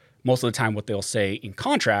 Most of the time what they'll say in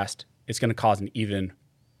contrast, it's going to cause an even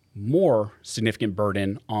more significant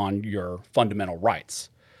burden on your fundamental rights.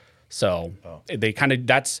 So they kind of,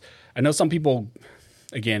 I know some people,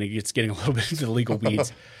 again, it's getting a little bit into the legal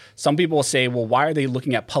weeds. Some people will say, well, why are they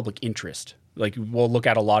looking at public interest? Like we'll look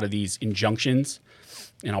at a lot of these injunctions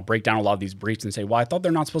and I'll break down a lot of these briefs and say, well, I thought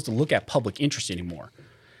they're not supposed to look at public interest anymore.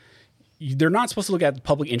 They're not supposed to look at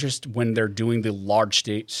public interest when they're doing the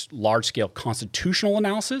large-scale constitutional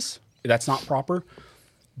analysis. That's not proper.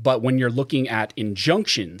 But when you're looking at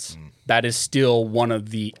injunctions, that is still one of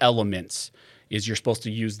the elements is you're supposed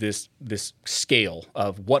to use this scale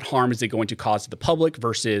of what harm is it going to cause to the public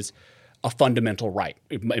versus a fundamental right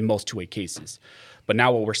in most two-way cases. But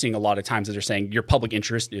now what we're seeing a lot of times is they're saying your public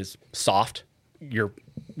interest is soft. You're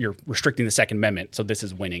restricting the Second Amendment, so this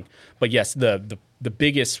is winning. But yes, the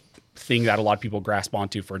biggest thing that a lot of people grasp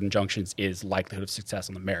onto for injunctions is likelihood of success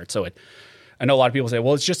on the merit. So I know a lot of people say,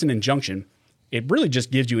 well, it's just an injunction. It really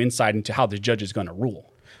just gives you insight into how the judge is going to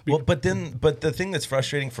rule. Well, but the thing that's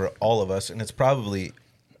frustrating for all of us, and it's probably,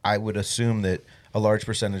 I would assume that a large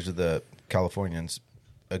percentage of the Californians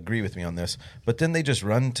agree with me on this, but then they just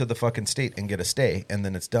run to the fucking state and get a stay, and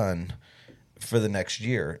then it's done for the next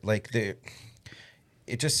year. Like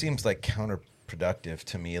it just seems like counterproductive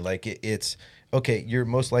to me. Like it's okay, you're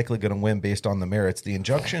most likely going to win based on the merits. The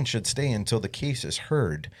injunction should stay until the case is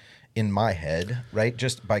heard, in my head, right?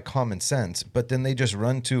 Just by common sense. But then they just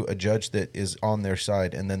run to a judge that is on their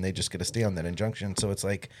side, and then they just get to stay on that injunction. So it's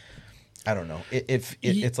like, I don't know.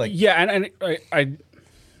 It's like, yeah, and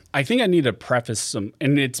I think I need to preface some,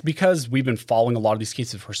 and it's because we've been following a lot of these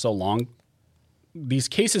cases for so long. These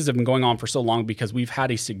cases have been going on for so long because we've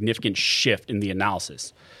had a significant shift in the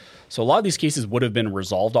analysis. So a lot of these cases would have been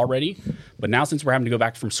resolved already, but now since we're having to go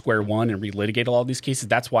back from square one and relitigate a lot of these cases,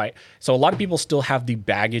 that's why. So a lot of people still have the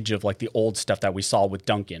baggage of like the old stuff that we saw with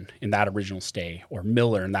Duncan in that original stay or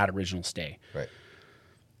Miller in that original stay. Right.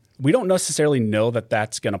 We don't necessarily know that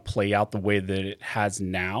that's going to play out the way that it has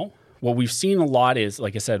now. What we've seen a lot is,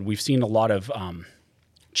 like I said, we've seen a lot of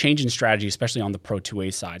change in strategy, especially on the Pro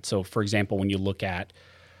 2A side. So, for example, when you look at,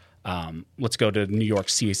 let's go to New York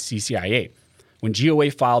CCIA. When GOA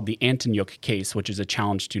filed the Antonyuk case, which is a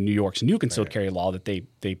challenge to New York's new concealed carry law that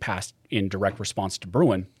they passed in direct response to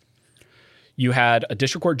Bruin, you had a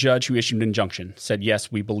district court judge who issued an injunction, said,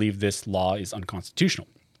 yes, we believe this law is unconstitutional.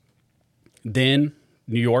 Then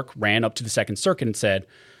New York ran up to the Second Circuit and said,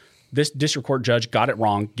 this district court judge got it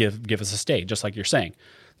wrong, give us a stay, just like you're saying.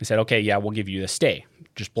 They said, okay, yeah, we'll give you the stay,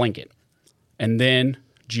 just blanket. And then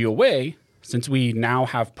GOA, since we now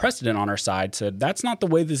have precedent on our side, said that's not the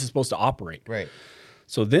way this is supposed to operate. Right.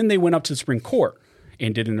 So then they went up to the Supreme Court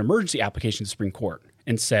and did an emergency application to the Supreme Court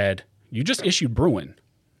and said, you just issued Bruin.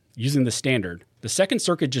 using the standard, the Second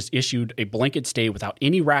Circuit just issued a blanket stay without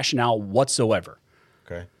any rationale whatsoever.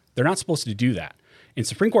 Okay. They're not supposed to do that. And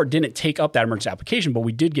Supreme Court didn't take up that emergency application, but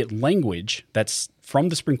we did get language that's from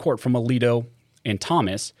the Supreme Court, from Alito and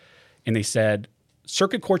Thomas, and they said,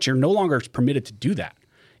 circuit courts, you're no longer permitted to do that.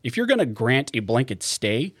 If you're going to grant a blanket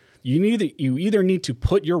stay, you either need to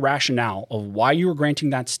put your rationale of why you were granting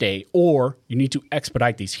that stay, or you need to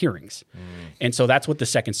expedite these hearings. And so that's what the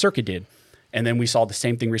Second Circuit did. And then we saw the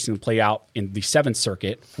same thing recently play out in the Seventh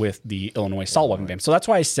Circuit with the Illinois assault weapon ban. So that's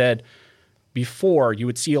why I said before, you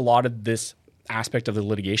would see a lot of this aspect of the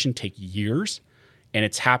litigation take years, and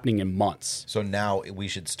it's happening in months. So now we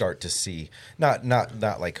should start to see not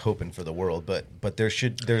like hoping for the world, but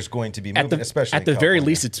there's going to be movement, especially at the very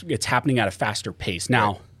least, it's happening at a faster pace.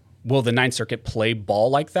 Now, will the Ninth Circuit play ball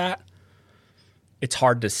like that? It's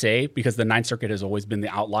hard to say because the Ninth Circuit has always been the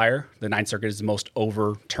outlier. The Ninth Circuit is the most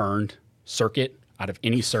overturned circuit out of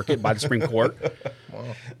any circuit by the Supreme Court.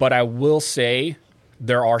 Wow. But I will say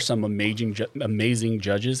there are some amazing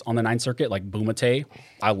judges on the Ninth Circuit, like Bumate.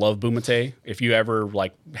 I love Bumate. If you ever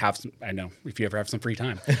have some free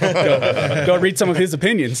time, go read some of his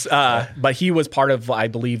opinions. But he was part of, I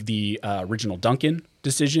believe, the original Duncan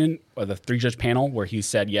decision, or the 3-judge panel, where he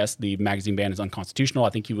said, yes, the magazine ban is unconstitutional. I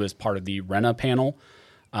think he was part of the Rena panel.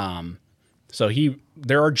 So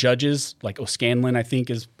there are judges like O'Scanlan, I think,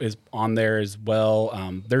 is on there as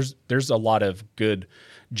well. There's a lot of good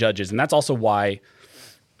judges, and that's also why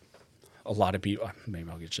a lot of people. Maybe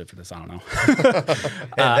I'll get shit for this. I don't know.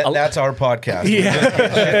 That's our podcast.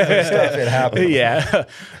 Yeah, stuff it happens. Yeah.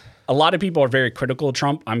 A lot of people are very critical of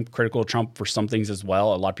Trump. I'm critical of Trump for some things as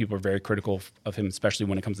well. A lot of people are very critical of him, especially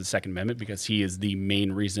when it comes to the Second Amendment, because he is the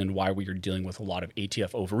main reason why we are dealing with a lot of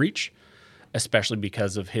ATF overreach, especially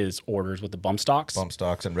because of his orders with the bump stocks. Bump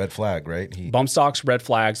stocks and red flag, right? Bump stocks, red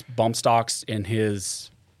flags, bump stocks, and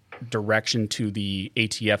his direction to the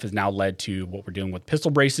ATF has now led to what we're doing with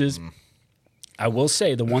pistol braces. I will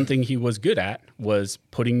say the one thing he was good at was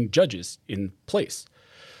putting judges in place.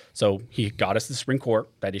 So he got us the Supreme Court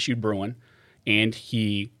that issued Bruin, and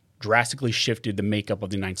he drastically shifted the makeup of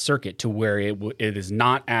the Ninth Circuit to where it is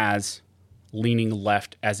not as leaning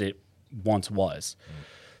left as it once was.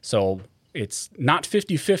 So it's not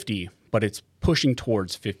 50-50, but it's pushing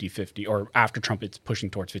towards 50-50, or after Trump, it's pushing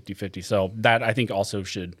towards 50-50. So that, I think, also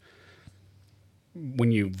should,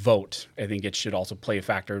 when you vote, I think it should also play a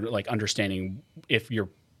factor, like understanding if your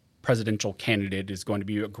presidential candidate is going to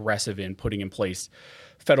be aggressive in putting in place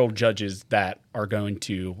federal judges that are going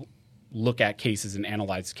to look at cases and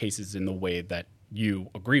analyze cases in the way that you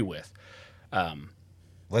agree with.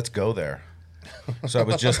 Let's go there. So I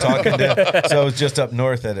was just talking to, I was just up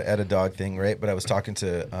north at a dog thing, right? But I was talking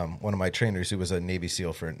to one of my trainers who was a Navy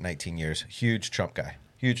SEAL for 19 years. Huge Trump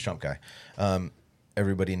guy.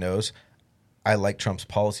 Everybody knows I like Trump's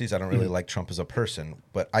policies. I don't really like Trump as a person,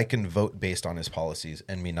 but I can vote based on his policies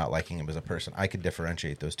and me not liking him as a person. I can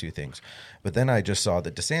differentiate those two things. But then I just saw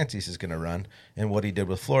that DeSantis is going to run, and what he did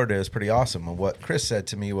with Florida is pretty awesome. And what Chris said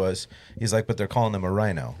to me was, he's like, but they're calling him a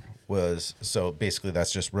rhino. So basically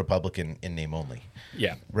that's just Republican in name only.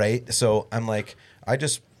 Yeah. Right? So I'm like,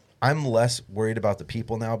 I'm less worried about the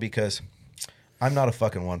people now because I'm not a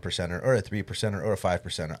fucking 1%er or a 3%er or a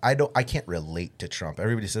 5%er. I can't relate to Trump.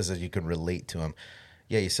 Everybody says that you can relate to him.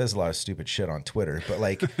 Yeah, he says a lot of stupid shit on Twitter, but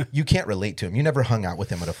like you can't relate to him. You never hung out with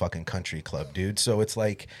him at a fucking country club, dude. So it's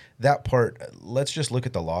like that part, let's just look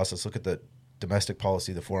at the laws. Let's look at the domestic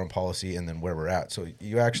policy, the foreign policy, and then where we're at. So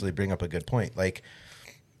you actually bring up a good point. Like,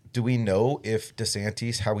 do we know if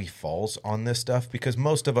DeSantis, how he falls on this stuff? Because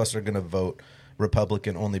most of us are going to vote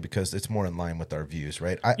Republican only because it's more in line with our views,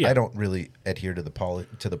 right? I don't really adhere to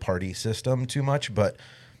the party system too much, but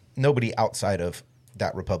nobody outside of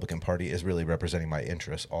that Republican Party is really representing my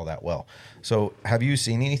interests all that well. So have you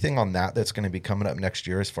seen anything on that's going to be coming up next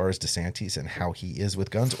year as far as DeSantis and how he is with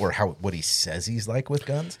guns, or what he says he's like with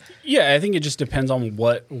guns? Yeah, I think it just depends on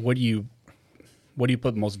what do you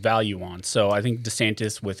put most value on? So I think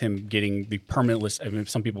DeSantis, with him getting the permitless, I mean,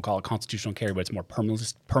 some people call it constitutional carry, but it's more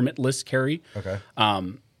permitless carry. Okay.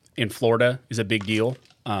 In Florida is a big deal.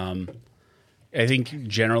 I think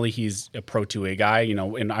generally he's a pro 2A guy,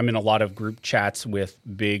 and I'm in a lot of group chats with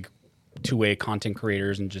big 2A content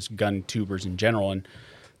creators and just gun tubers in general. And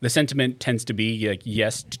the sentiment tends to be like,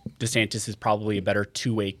 yes, DeSantis is probably a better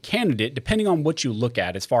 2A candidate, depending on what you look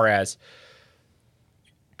at. As far as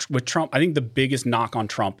with Trump, I think the biggest knock on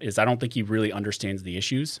Trump is I don't think he really understands the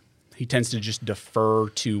issues. He tends to just defer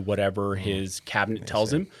to whatever his cabinet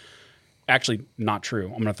tells him. Actually, not true.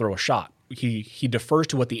 I'm going to throw a shot. He defers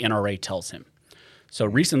to what the NRA tells him. So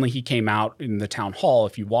recently he came out in the town hall,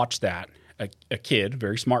 if you watch that, a kid,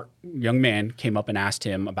 very smart young man, came up and asked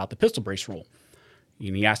him about the pistol brace rule.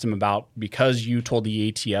 And he asked him about, because you told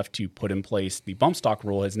the ATF to put in place the bump stock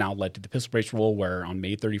rule, has now led to the pistol brace rule, where on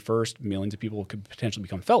May 31st, millions of people could potentially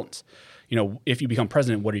become felons. If you become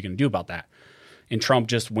president, what are you going to do about that? And Trump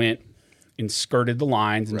just went and skirted the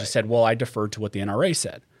lines and just said, well, I deferred to what the NRA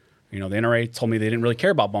said. The NRA told me they didn't really care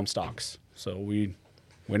about bump stocks, so we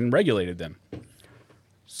went and regulated them.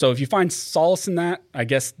 So if you find solace in that, I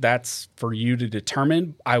guess that's for you to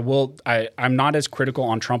determine. I'm not as critical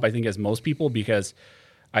on Trump, I think, as most people, because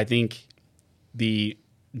I think the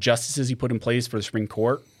justices he put in place for the Supreme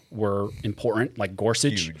Court were important, like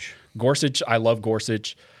Gorsuch. Huge. Gorsuch, I love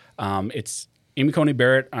Gorsuch. It's Amy Coney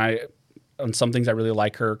Barrett. On some things I really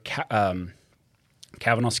like her.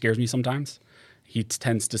 Kavanaugh scares me sometimes. He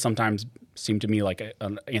tends to sometimes seem to me like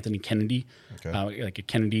an Anthony Kennedy, like a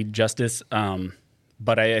Kennedy justice.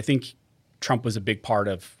 But I think Trump was a big part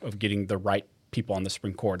of getting the right people on the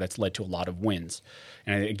Supreme Court. That's led to a lot of wins.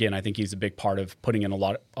 And again, I think he's a big part of putting in a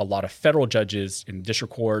lot of federal judges in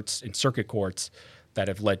district courts and circuit courts that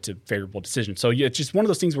have led to favorable decisions. So it's just one of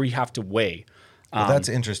those things where you have to weigh. Well, that's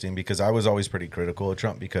interesting, because I was always pretty critical of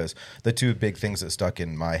Trump, because the two big things that stuck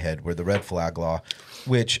in my head were the red flag law,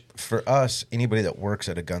 which for us, anybody that works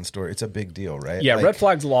at a gun store, it's a big deal, right? Yeah, red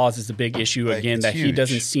flags laws is a big issue, again, that huge. He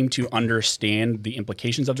doesn't seem to understand the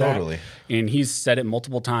implications of that. Totally. And he's said it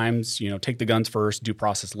multiple times, take the guns first, due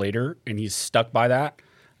process later, and he's stuck by that.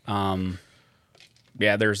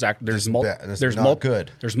 There's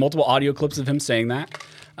multiple audio clips of him saying that.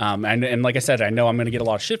 And like I said, I know I'm going to get a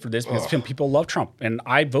lot of shit for this because people love Trump, and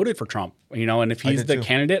I voted for Trump. And if he's the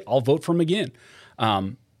candidate, I'll vote for him again.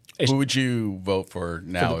 Who would you vote for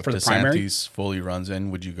now if DeSantis fully runs in?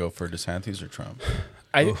 Would you go for DeSantis or Trump?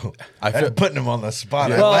 I'm putting him on the spot.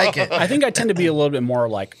 Well, I like it. I think I tend to be a little bit more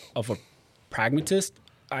of a pragmatist.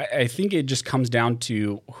 I think it just comes down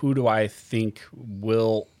to who do I think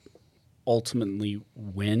will ultimately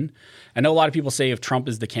win. I know a lot of people say if Trump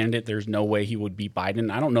is the candidate, there's no way he would beat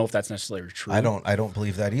Biden. I don't know if that's necessarily true. I don't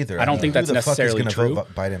believe that either. I don't think that's necessarily true. Who the fuck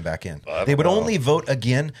is going to vote Biden back in? They would only vote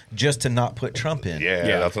again just to not put Trump in.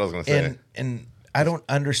 Yeah, that's what I was going to say. And I don't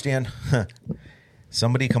understand.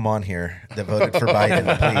 Somebody come on here that voted for Biden,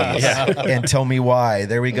 please, and tell me why.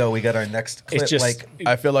 There we go. We got our next clip. It's just,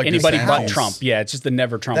 I feel like anybody but Trump. Yeah, it's just the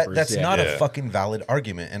never Trumpers. That's not a fucking valid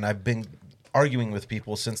argument, and I've been arguing with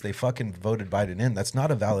people since they fucking voted Biden in. That's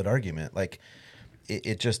not a valid argument. Like,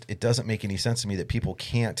 it doesn't make any sense to me that people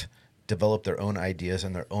can't develop their own ideas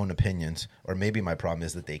and their own opinions. Or maybe my problem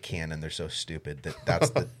is that they can, and they're so stupid that that's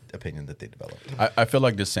the opinion that they developed. I feel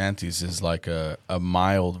like DeSantis is like a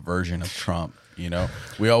mild version of Trump.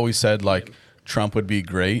 We always said like Trump would be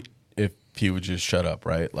great if he would just shut up,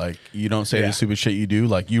 right? Like, you don't say the stupid shit you do.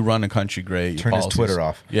 Like, you run a country great. Turn his Twitter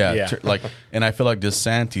off. Yeah. And I feel like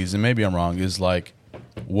DeSantis, and maybe I'm wrong, is like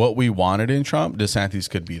what we wanted in Trump. DeSantis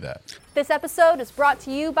could be that. This episode is brought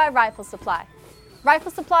to you by Rifle Supply.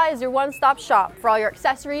 Rifle Supply is your one-stop shop for all your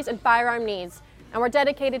accessories and firearm needs, and we're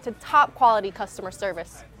dedicated to top quality customer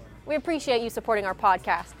service. We appreciate you supporting our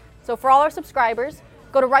podcast. So for all our subscribers,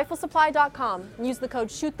 go to riflesupply.com and use the code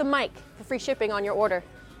SHOOTTHEMIC for free shipping on your order.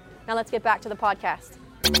 Now let's get back to the podcast.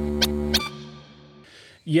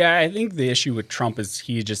 Yeah, I think the issue with Trump is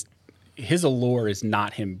his allure is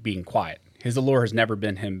not him being quiet. His allure has never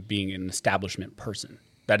been him being an establishment person.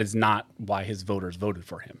 That is not why his voters voted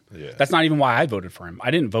for him. Yeah. That's not even why I voted for him.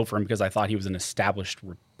 I didn't vote for him because I thought he was an established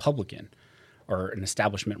Republican or an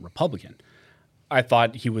establishment Republican. I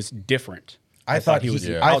thought he was different. I thought he was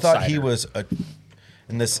a,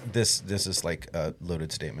 and this is like a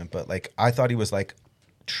loaded statement, but like I thought he was like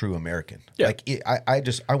true American. Yeah. Like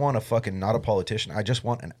I want a fucking, not a politician. I just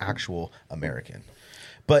want an actual American.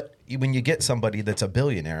 But when you get somebody that's a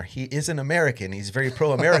billionaire, he is an American. He's very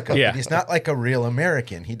pro-America, but he's not like a real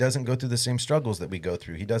American. He doesn't go through the same struggles that we go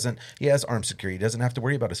through. He has armed security. He doesn't have to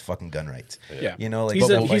worry about his fucking gun rights. Yeah. Like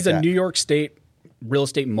he's a New York State real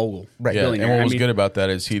estate mogul. Right. Yeah. And what was good about that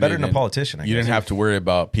is better than a politician. You didn't have to worry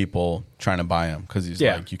about people trying to buy him because he's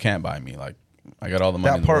like, you can't buy me. Like, I got all the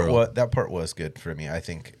money. That part was good for me. I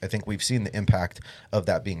think we've seen the impact of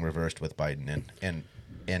that being reversed with Biden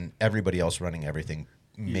and everybody else running everything,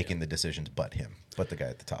 making the decisions but him, but the guy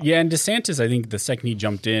at the top. Yeah, and DeSantis, I think the second he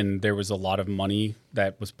jumped in, there was a lot of money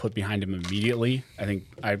that was put behind him immediately. I think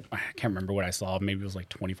I can't remember what I saw. Maybe it was like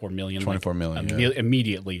 24 million. 24 million.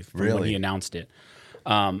 Immediately when he announced it.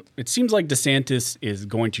 It seems like DeSantis is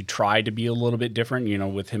going to try to be a little bit different,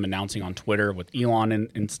 with him announcing on Twitter with Elon,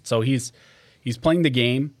 and so he's playing the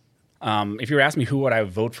game. If you were asking me who would I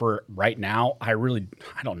vote for right now, I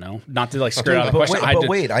don't know. Not to like skirt out the question.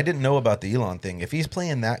 Wait, I didn't know about the Elon thing. If he's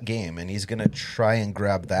playing that game and he's going to try and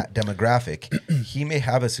grab that demographic, he may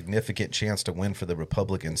have a significant chance to win for the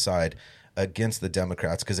Republican side against the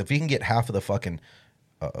Democrats. Because if he can get half of the fucking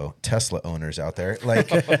Tesla owners out there,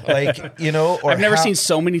 like or I've never seen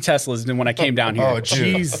so many Teslas than when I came down here. Oh,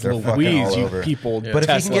 jeez, Louise, you people. But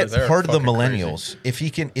if he can get part of the millennials,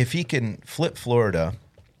 crazy. if he can flip Florida,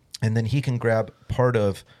 and then he can grab part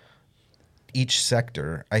of each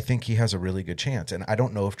sector, I think he has a really good chance. And I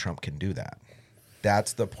don't know if Trump can do that.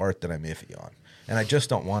 That's the part that I'm iffy on. And I just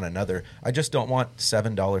don't want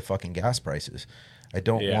 $7 fucking gas prices. I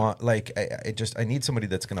don't want I need somebody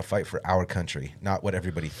that's going to fight for our country, not what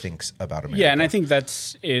everybody thinks about America. Yeah, and I think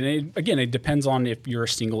it depends on if you're a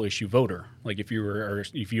single issue voter. Like if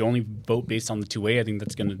you only vote based on the 2A, I think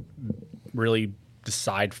that's going to really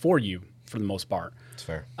decide for you for the most part. That's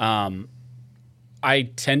fair. I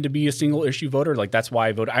tend to be a single issue voter. Like that's why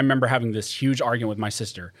I vote. I remember having this huge argument with my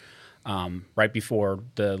sister right before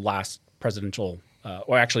the last presidential,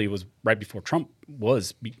 or actually it was right before Trump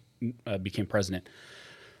became president.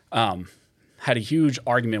 Had a huge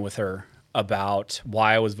argument with her about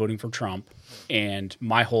why I was voting for Trump, and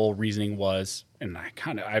my whole reasoning was, and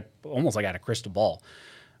I almost like had a crystal ball.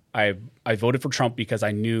 I voted for Trump because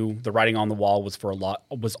I knew the writing on the wall was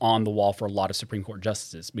on the wall for a lot of Supreme Court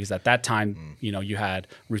justices. Because at that time, you had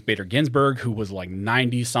Ruth Bader Ginsburg, who was like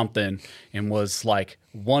 90 something and was like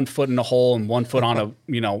 1 foot in a hole and 1 foot on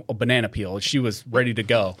a banana peel. She was ready to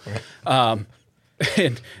go.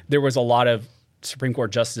 And there was a lot of Supreme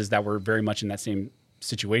Court justices that were very much in that same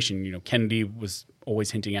situation. Kennedy was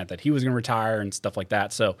always hinting at that he was going to retire and stuff like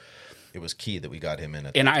that. So it was key that we got him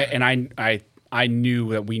in. I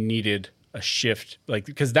knew that we needed a shift, like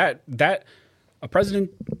because that a president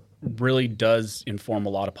really does inform a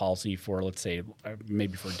lot of policy for, let's say,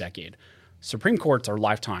 maybe for a decade. Supreme Courts are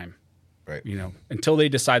lifetime. Right. Until they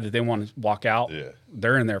decide that they want to walk out,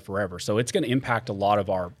 they're in there forever. So it's going to impact a lot of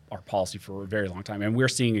our policy for a very long time. And we're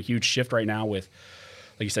seeing a huge shift right now with,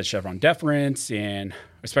 like you said, Chevron deference, and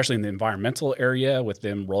especially in the environmental area with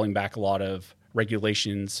them rolling back a lot of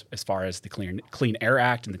regulations as far as the Clean Air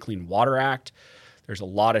Act and the Clean Water Act. There's a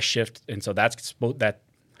lot of shift. And so that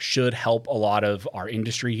should help a lot of our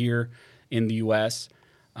industry here in the U.S.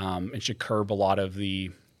 and should curb a lot of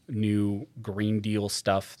the new Green Deal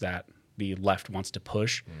stuff that the left wants to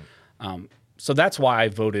push. So that's why I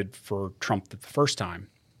voted for Trump the first time.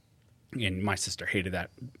 And my sister hated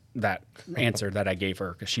that answer that I gave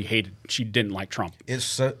her because she didn't like Trump. It's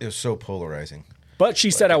so polarizing. But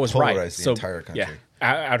she said I was right. The entire country.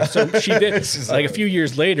 Yeah. So she did. Like a few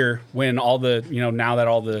years later, when all the, now that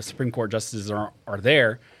all the Supreme Court justices are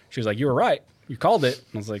there, she was like, "You were right. You called it."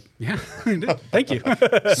 And I was like, "Yeah, I did. Thank you."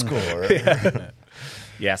 Score.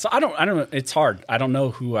 Yeah. So I don't know. It's hard. I don't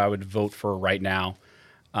know who I would vote for right now.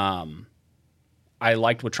 I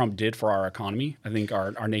liked what Trump did for our economy. I think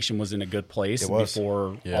our nation was in a good place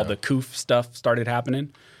before all the coof stuff started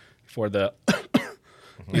happening, before the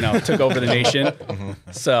took over the nation.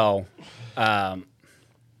 So, I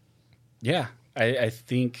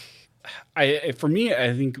think for me,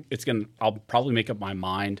 I think I'll probably make up my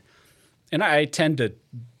mind, and I tend to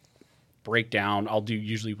break down. We'll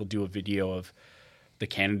do a video of the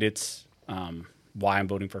candidates, why I'm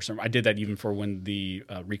voting for some. I did that even for when the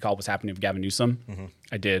recall was happening of Gavin Newsom.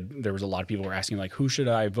 There was a lot of people who were asking like, who should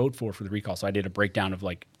I vote for the recall? So I did a breakdown of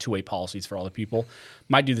like 2A policies for all the people.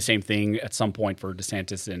 Might do the same thing at some point for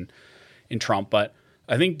DeSantis and Trump, but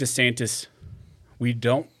I think DeSantis, we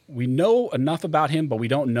know enough about him, but we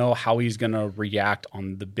don't know how he's going to react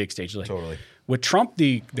on the big stage. Like, totally. With Trump,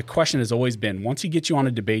 the question has always been, once he gets you on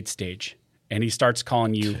a debate stage and he starts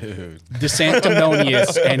calling you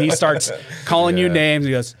DeSanctimonious, and he starts calling you names,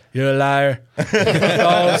 he goes, "You're a liar."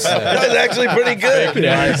 That's actually pretty good.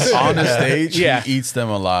 On the stage, he eats them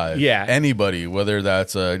alive. Yeah. Anybody, whether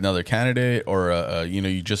that's another candidate or,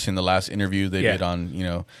 you just in the last interview they did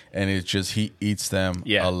on, and it's just he eats them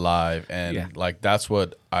alive. And, that's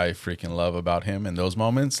what I freaking love about him in those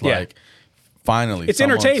moments. Like, finally. It's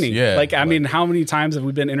entertaining. Yeah. I mean, how many times have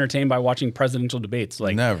we been entertained by watching presidential debates?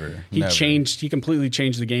 Like, never. He completely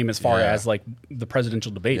changed the game as far as, like, the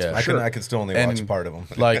presidential debates. Yeah, I can still only watch part of them.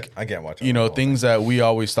 Like, I can't watch things that we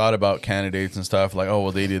always thought about candidates and stuff, like, oh,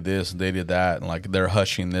 well, they did this, they did that, and, like, they're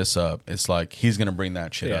hushing this up. It's like, he's going to bring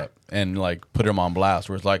that shit up and, like, put him on blast,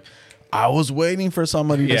 where it's like, I was waiting for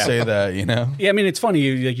somebody to say that, Yeah, I mean, it's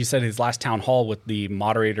funny. Like you said, his last town hall with the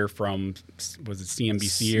moderator from, was it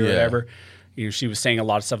CNBC or whatever? She was saying a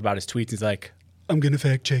lot of stuff about his tweets. He's like, I'm gonna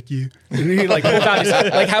fact check you. And he like pulls out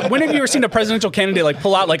his, when have you ever seen a presidential candidate like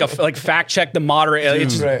pull out like fact check the moderate?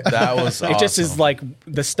 It's just, That was awesome. It just is like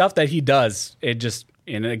the stuff that he does. It just,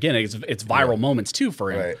 and again, it's viral moments too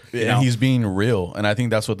for him. Right. And he's being real, and I think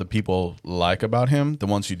that's what the people like about him. The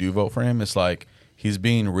ones who do vote for him, it's like he's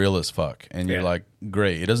being real as fuck, and you're like,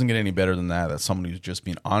 great. It doesn't get any better than that. That's somebody who's just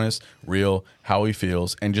being honest, real, how he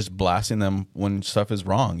feels, and just blasting them when stuff is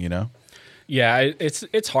wrong. Yeah,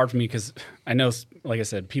 it's hard for me because I know, like I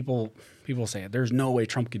said, people say there's no way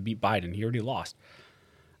Trump could beat Biden. He already lost.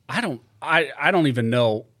 I don't even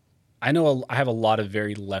know. I know I have a lot of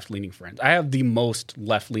very left-leaning friends. I have the most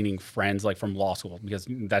left-leaning friends like from law school because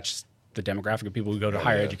that's just the demographic of people who go to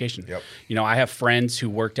higher education. Yep. I have friends who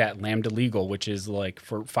worked at Lambda Legal, which is like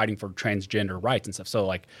for fighting for transgender rights and stuff. So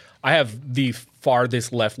like I have the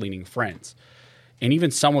farthest left-leaning friends. And even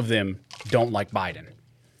some of them don't like Biden.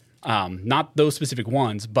 Not those specific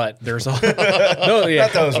ones, but there's not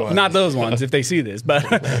those ones. Not those ones if they see this, but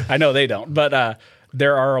I know they don't. But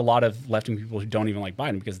there are a lot of left-wing people who don't even like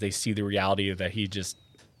Biden because they see the reality that he just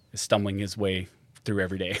is stumbling his way through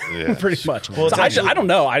every day, pretty much. Well, so I don't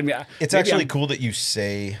know. I mean, it's actually cool that you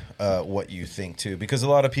say what you think too, because a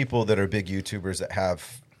lot of people that are big YouTubers that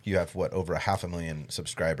have over 500,000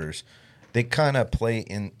 subscribers, they kind of play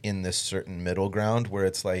in this certain middle ground where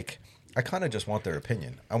it's like, I kind of just want their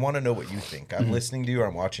opinion. I want to know what you think. I'm listening to you.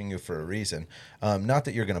 I'm watching you for a reason. Not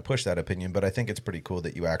that you're going to push that opinion, but I think it's pretty cool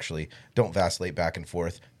that you actually don't vacillate back and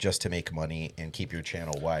forth just to make money and keep your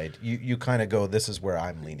channel wide. You kind of go, this is where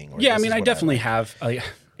I'm leaning. Yeah, I mean, I definitely have.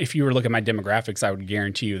 If you were to look at my demographics, I would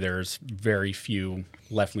guarantee you there's very few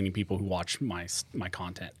left-leaning people who watch my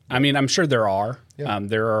content. I mean, I'm sure there are. Yeah.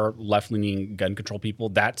 There are left-leaning gun control people.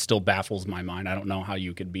 That still baffles my mind. I don't know how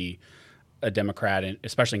you could be a Democrat, and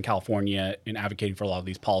especially in California, in advocating for a lot of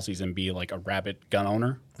these policies and be like a rabid gun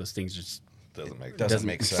owner. Those things just doesn't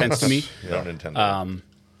make sense to me. You don't intend that.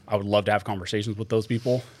 I would love to have conversations with those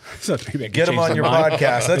people. So maybe I get them on your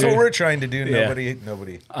podcast. That's what we're trying to do. Yeah.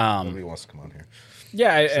 Nobody wants to come on here.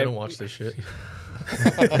 Yeah, I don't watch this shit.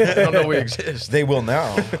 They don't know we exist. They will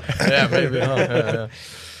now. Yeah, maybe. Yeah.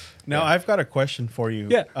 Now I've got a question for you.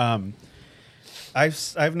 Yeah.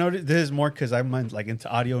 I've noticed, this is more because I'm like into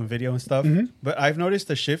audio and video and stuff, but I've noticed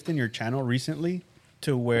a shift in your channel recently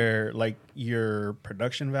to where like your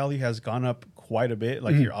production value has gone up quite a bit,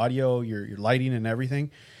 like your audio, your lighting and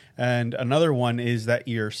everything. And another one is that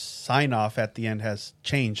your sign off at the end has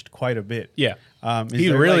changed quite a bit. Yeah.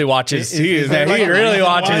 He really watches. He really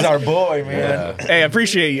watches. He's our boy, man. Yeah. Hey, I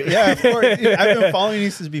appreciate you. Yeah, of course. I've been following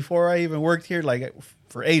you since before I even worked here, like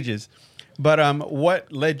for ages. But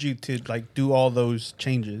what led you to like do all those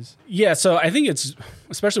changes? Yeah, so I think it's,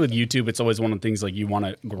 especially with YouTube, it's always one of the things like you want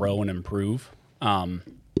to grow and improve. And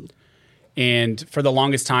for the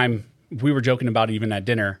longest time, we were joking about it even at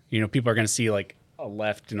dinner. People are going to see like a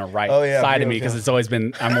left and a right side of me because it's always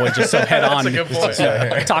been, I'm always just so head on,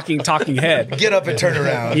 talking head. Get up and turn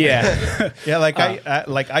around. Yeah, yeah. Like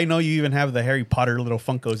I know you even have the Harry Potter little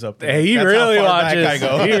Funkos up there. Hey, he really watches.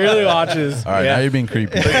 He really watches. All right, now you're being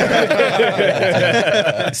creepy.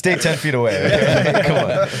 Stay 10 feet away. Come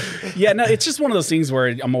on. Yeah, no, it's just one of those things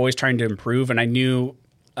where I'm always trying to improve, and I knew,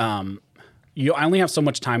 I only have so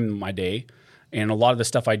much time in my day. And a lot of the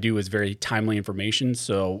stuff I do is very timely information.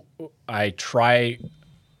 So I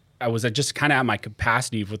was just kind of at my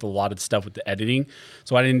capacity with a lot of the stuff with the editing.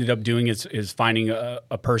 So what I ended up doing is finding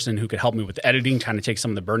a person who could help me with the editing, kind of take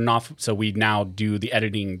some of the burden off. So we now do the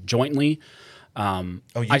editing jointly. You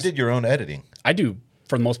did your own editing? I do,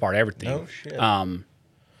 for the most part, everything. Oh, shit.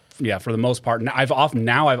 Yeah, for the most part. I've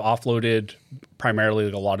offloaded primarily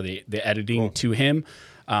like a lot of the editing to him.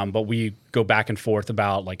 But we go back and forth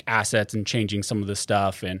about like assets and changing some of the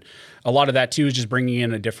stuff. And a lot of that too is just bringing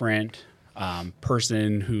in a different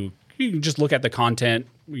person who you can just look at the content,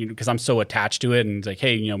 because I'm so attached to it, and it's like,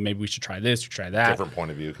 hey, maybe we should try this or try that. Different point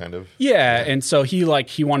of view, kind of. Yeah. And so he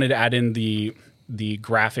wanted to add in the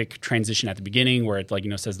graphic transition at the beginning where it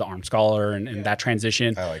says the armed scholar and that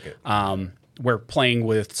transition. I like it. We're playing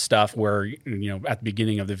with stuff where, at the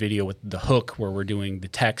beginning of the video with the hook where we're doing the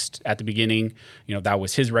text at the beginning, that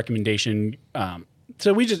was his recommendation.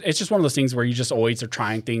 So it's just one of those things where you just always are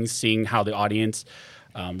trying things, seeing how the audience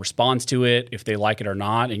responds to it, if they like it or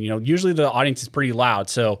not. And, usually the audience is pretty loud.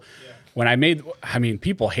 So when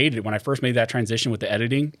people hated it when I first made that transition with the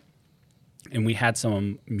editing and we had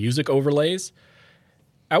some music overlays.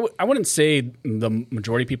 I wouldn't say the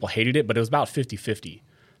majority of people hated it, but it was about 50-50.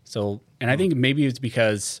 So, and I think maybe it's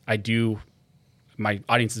because my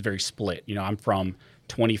audience is very split. I'm from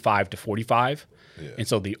 25 to 45. Yeah. And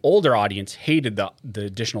so the older audience hated the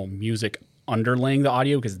additional music underlaying the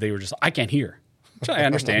audio because they were just, I can't hear. I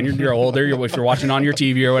understand. You're older. If you're watching on your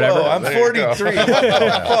TV or whatever. Oh, I'm 43. What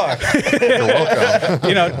the fuck? You're welcome.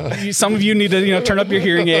 You know, some of you need to, turn up your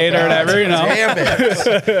hearing aid or whatever, Damn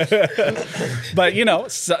it. But,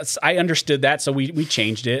 so I understood that. So we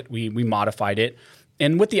changed it. We modified it.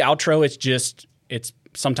 And with the outro, it's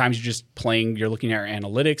sometimes you're just playing, you're looking at your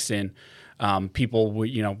analytics and people,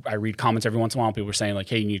 I read comments every once in a while. People are saying like,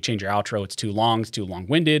 hey, you need to change your outro. It's too long. It's too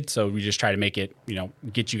long-winded. So we just try to make it,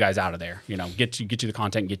 get you guys out of there, get you the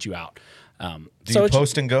content, get you out. Do you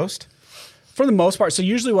post and ghost? For the most part. So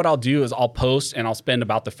usually what I'll do is I'll post and I'll spend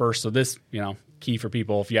about the first, so this, key for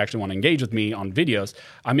people, if you actually want to engage with me on videos,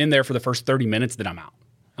 I'm in there for the first 30 minutes that I'm out.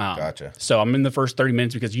 Gotcha. So I'm in the first 30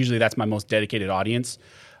 minutes because usually that's my most dedicated audience.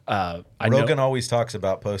 Rogan always talks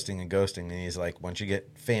about posting and ghosting, and he's like, once you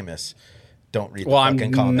get famous, don't read the I'm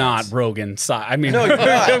fucking comments. not Rogan. I mean, No, you're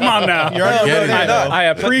not. come on now. You're already getting it, though. I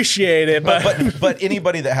appreciate it, but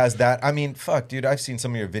anybody that has that, I mean, fuck, dude, I've seen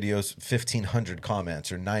some of your videos, 1,500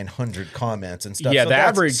 comments or 900 comments and stuff. Yeah, so the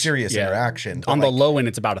that's average serious interaction. On the low end,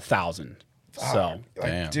 it's about 1,000. So,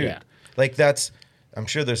 dude, that's. I'm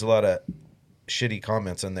sure there's a lot of shitty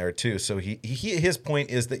comments in there too. So his point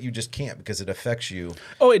is that you just can't because it affects you.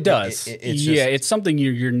 Oh, it does. It's something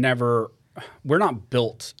you're never. We're not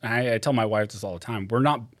built. I tell my wife this all the time. We're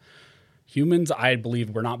not humans. I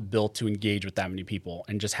believe we're not built to engage with that many people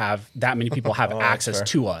and just have that many people have access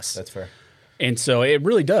to us. That's fair. And so it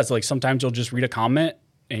really does. Like sometimes you'll just read a comment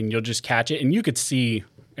and you'll just catch it, and you could see.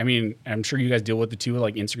 I mean, I'm sure you guys deal with it too,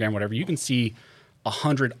 like Instagram, whatever. You can see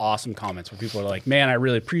 100 awesome comments where people are like, "Man, I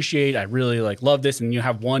really appreciate. I really love this." And you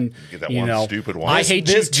have one, you get that one stupid one. I hate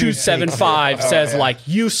you 275 says like,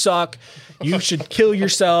 "You suck. You should kill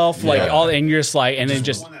yourself." Like all, and you're just like, and it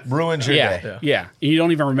just ruins your day. Yeah. You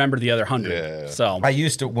don't even remember the other 100. Yeah. So I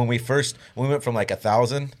used to when we went from like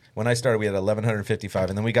 1,000. When I started, we had 1,155,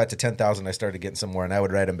 and then we got to 10,000. I started getting some more, and I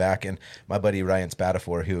would write them back. And my buddy Ryan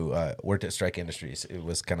Spatafor, who worked at Strike Industries, it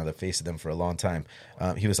was kind of the face of them for a long time.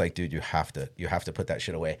 He was like, "Dude, you have to put that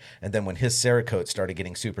shit away." And then when his Cerakote started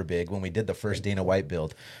getting super big, when we did the first Dana White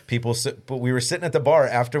build, but we were sitting at the bar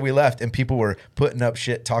after we left, and people were putting up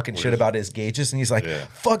shit, talking shit about his gauges, and he's like,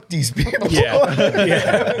 "Fuck these people." He's like,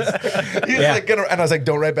 and I was like,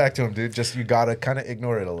 "Don't write back to him, dude. Just you gotta kind of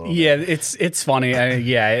ignore it a little." Yeah, it's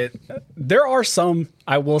funny. There are some.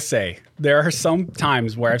 I will say there are some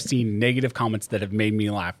times where I've seen negative comments that have made me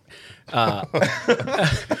laugh. I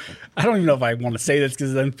don't even know if I want to say this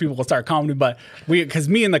because then people will start commenting. But because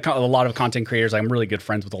me and a lot of content creators, I'm really good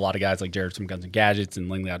friends with a lot of guys like Jared from Guns and Gadgets and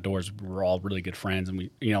Langley Outdoors. We're all really good friends, and we,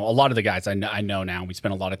 a lot of the guys I know now. We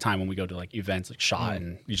spend a lot of time when we go to like events like SHOT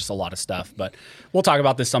and just a lot of stuff. But we'll talk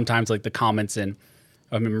about this sometimes, like the comments. And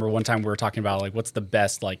I remember one time we were talking about like what's the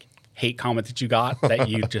best like hate comment that you got that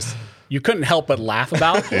you couldn't help but laugh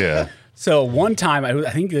about. Yeah. So one time, I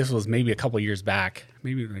think this was maybe a couple of years back,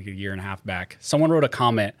 maybe like a year and a half back, someone wrote a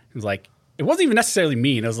comment. It was like, it wasn't even necessarily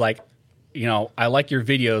mean. It was like, I like your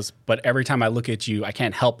videos, but every time I look at you, I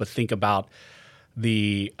can't help but think about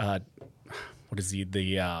the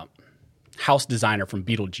house designer from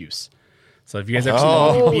Beetlejuice. So if you guys ever seen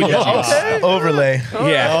Beetlejuice, overlay,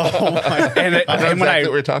 and when I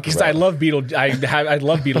love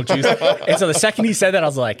Beetlejuice, and so the second he said that, I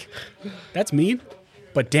was like, "That's mean,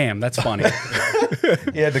 but damn, that's funny."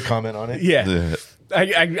 You had to comment on it. Yeah,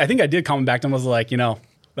 I think I did comment back to him. I was like,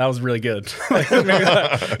 that was really good.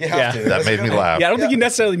 That made me laugh. Yeah, I don't think he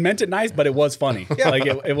necessarily meant it nice, but it was funny. Like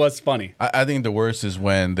it was funny. I think the worst is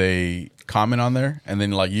when they comment on there and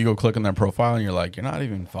then like you go click on their profile and you're like, you're not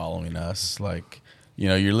even following us. Like,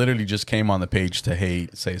 you literally just came on the page to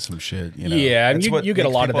hate, say some shit. Yeah, and you get a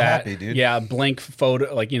lot of that. Happy, dude. Yeah, blank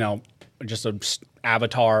photo, like just a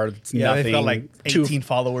avatar. It's nothing. They felt like 18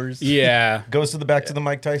 followers. Yeah, goes back to the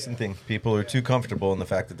Mike Tyson thing. People are too comfortable in the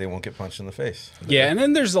fact that they won't get punched in the face. Yeah, and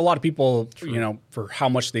then there's a lot of people, for how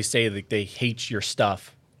much they say that they hate your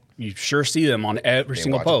stuff. You sure see them on every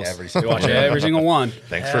single post. They watch every single one.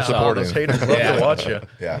 Thanks for supporting. Those haters love to watch you.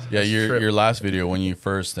 Yeah. Your last video when you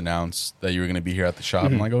first announced that you were going to be here at the shop,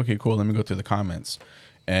 I'm like, okay, cool. Let me go through the comments,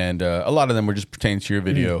 and a lot of them were just pertaining to your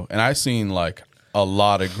video, and I seen like a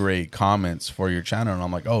lot of great comments for your channel, and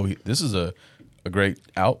I'm like, oh, this is a great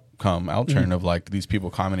outturn of like these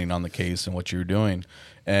people commenting on the case and what you're doing.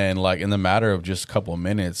 And like in the matter of just a couple of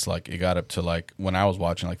minutes, like it got up to like when I was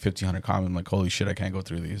watching like 1,500 comments, I'm like, holy shit, I can't go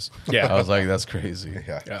through these. Yeah, I was like, that's crazy.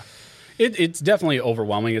 Yeah. It's definitely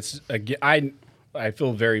overwhelming. I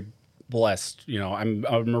feel very blessed. I'm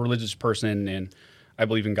a religious person, and I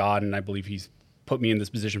believe in God, and I believe He's put me in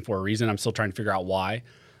this position for a reason. I'm still trying to figure out why.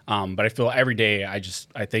 But I feel every day I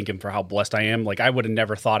thank Him for how blessed I am. Like I would have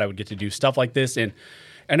never thought I would get to do stuff like this, and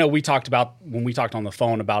I know we talked about when we talked on the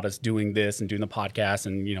phone about us doing this and doing the podcast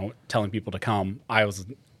and, you know, telling people to come. I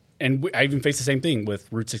even faced the same thing with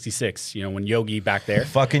Route 66. You know, when Yogi back there,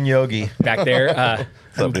 fucking Yogi back there,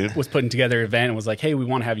 was putting together an event and was like, "Hey, we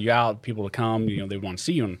want to have you out. People to come. You know, they want to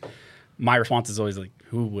see you." And my response is always like,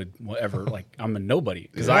 "Who would whatever?" Like, I'm a nobody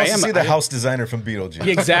because I am the house designer from Beetlejuice.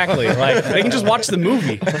 Exactly. Like they can just watch the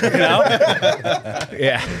movie. You know?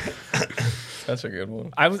 Yeah. That's a good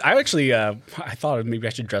one. I thought maybe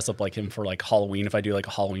I should dress up like him for like Halloween if I do like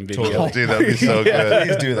a Halloween video. Totally. Dude, that'd be so good.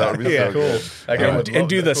 Please do that. That'd be so cool. And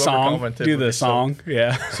do the song. Do the song.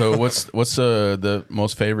 Yeah. So what's the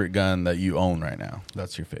most favorite gun that you own right now?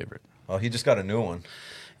 That's your favorite. Oh, he just got a new one.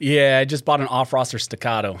 Yeah, I just bought an off-roster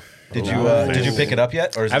Staccato. Did you pick it up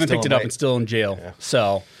yet? Or is I haven't picked it up. It's still in jail. Yeah.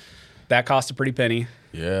 So that cost a pretty penny.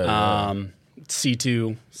 Yeah.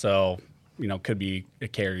 C2. So. You know, could be a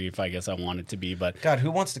carry if I guess I want it to be, but God, who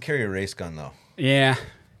wants to carry a race gun though? Yeah,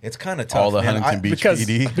 it's kind of tough. All the Huntington Beach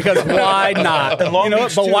PD. Because why not? You know,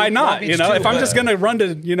 but why not? You know, if I'm just gonna run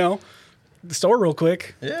to the store real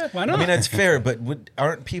quick, why not? I mean, it's fair, but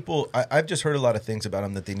aren't people? I've just heard a lot of things about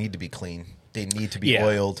them that they need to be clean, they need to be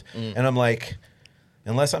oiled, and I'm like,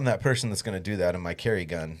 unless I'm that person that's gonna do that in my carry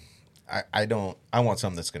gun. I don't. I want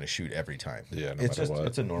something that's going to shoot every time. Yeah, no it's matter what.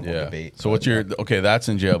 It's a normal debate. So what's your That's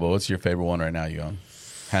in jail, but what's your favorite one right now? You own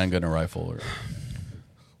handgun or rifle or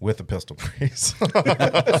with a pistol brace?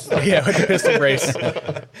 Yeah, with the pistol brace.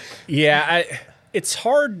 Yeah, it's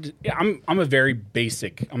hard. I'm a very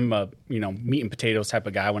basic. I'm a meat and potatoes type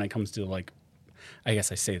of guy when it comes to like. I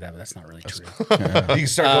guess I say that, but that's not really true. You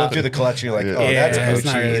start going through the collection, you're like, that's Gucci.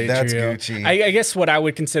 Not really that's true. Gucci. I guess what I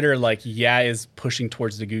would consider like, is pushing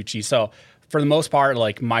towards the Gucci. So for the most part,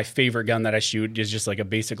 like my favorite gun that I shoot is just like a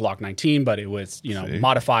basic Glock 19, but it was,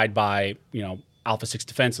 modified by, Alpha 6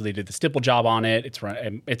 Defense. So they did the stipple job on it.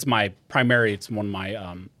 It's my primary. It's one of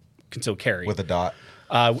my concealed carry. With a dot.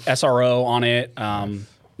 SRO on it. And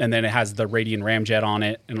then it has the Radian Ramjet on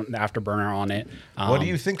it and the afterburner on it. What do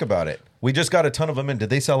you think about it? We just got a ton of them in.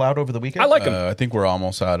 Did they sell out over the weekend? I like them. I think we're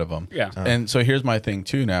almost out of them. Yeah. And so here's my thing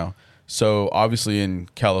too now. So obviously in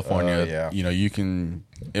California, you can,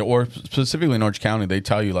 or specifically in Orange County, they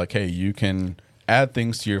tell you like, hey, you can add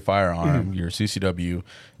things to your firearm, your CCW,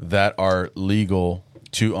 that are legal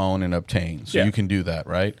to own and obtain. So you can do that,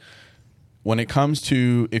 right? When it comes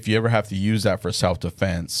to if you ever have to use that for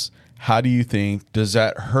self-defense, how do you think, does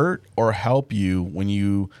that hurt or help you when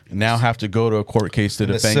you now have to go to a court case to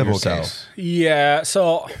defend yourself? Case. Yeah,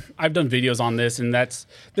 so I've done videos on this, and this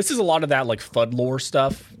is a lot of that like FUD lore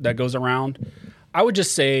stuff that goes around. I would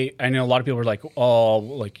just say, I know a lot of people are like, oh,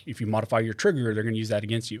 like if you modify your trigger, they're going to use that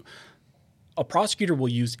against you. A prosecutor will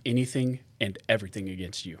use anything and everything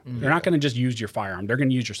against you. Mm-hmm. They're not going to just use your firearm. They're going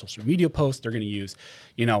to use your social media posts. They're going to use,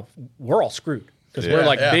 we're all screwed. Because we're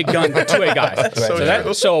like big gun 2A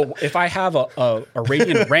guys. So if I have a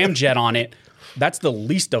Radian Ramjet on it, that's the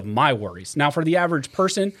least of my worries. Now, for the average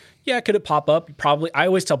person, could it pop up? Probably. I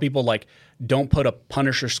always tell people, like, don't put a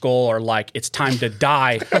Punisher skull or, like, it's time to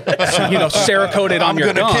die, Cerakoted on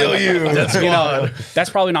your gun. I'm going to kill you. That's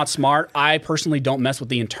probably not smart. I personally don't mess with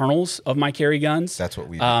the internals of my carry guns. That's what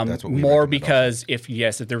we more because if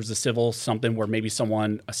there was a civil something where maybe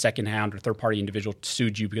a second-hand or third-party individual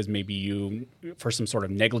sued you because maybe you, for some sort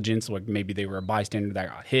of negligence, or maybe they were a bystander that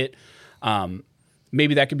got hit,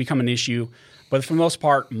 maybe that could become an issue. But for the most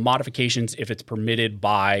part, modifications, if it's permitted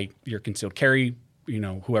by your concealed carry,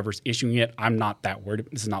 whoever's issuing it, I'm not that worried.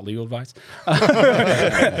 This is not legal advice.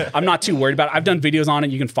 I'm not too worried about it. I've done videos on it.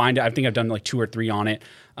 You can find it. I think I've done like 2 or 3 on it.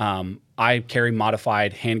 I carry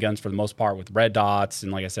modified handguns for the most part with red dots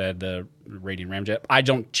and, like I said, the Radian Ramjet. I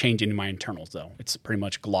don't change any of my internals, though. It's pretty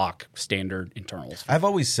much Glock standard internals. I've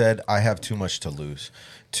always said I have too much to lose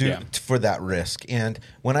for that risk. And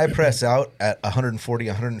when I press out at 140,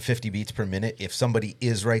 150 beats per minute, if somebody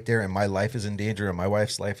is right there and my life is in danger or my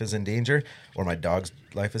wife's life is in danger or my dog's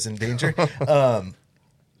life is in danger,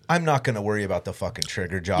 I'm not going to worry about the fucking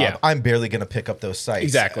trigger job. Yeah. I'm barely going to pick up those sights.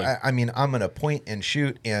 Exactly. I mean, I'm going to point and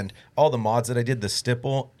shoot, and all the mods that I did, the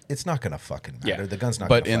stipple, it's not going to fucking matter. Yeah. The gun's not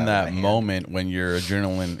going to But in that moment when your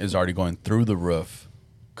adrenaline is already going through the roof,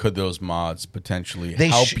 could those mods potentially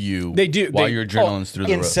help you while your adrenaline's through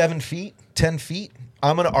the roof? In 7 feet, 10 feet?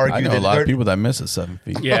 I'm going to argue I know a lot of people that miss at 7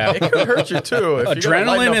 feet. Yeah, it could hurt you too. If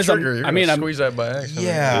Adrenaline is trigger, I'm squeeze that by accident.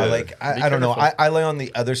 Yeah, like I don't know. I lay on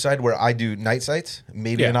the other side where I do night sights,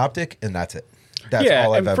 maybe an optic, and that's it. That's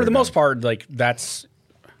all I've ever for the done. most part, like that's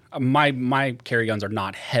my carry guns are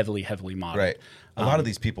not heavily modded. Right. A lot of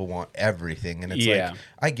these people want everything, and it's like,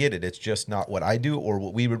 I get it. It's just not what I do or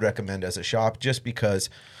what we would recommend as a shop, just because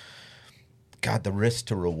God, the risk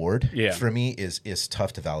to reward for me is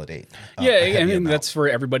tough to validate. I mean, that's for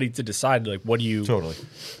everybody to decide. Like, what do you totally?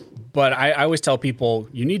 But I always tell people,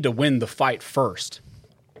 you need to win the fight first,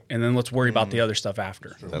 and then let's worry about the other stuff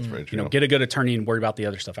after. That's very true. You know, get a good attorney and worry about the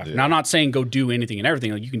other stuff after. Now, I'm not saying go do anything and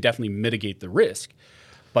everything. Like, you can definitely mitigate the risk,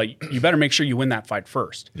 but you better make sure you win that fight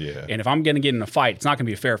first. Yeah. And if I'm going to get in a fight, it's not going to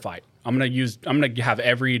be a fair fight. I'm going to have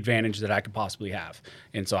every advantage that I could possibly have.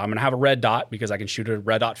 And so I'm going to have a red dot because I can shoot a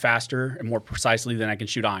red dot faster and more precisely than I can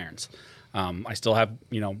shoot irons. I still have,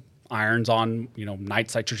 irons on, night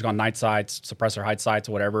sights, church on night sights, suppressor height sights,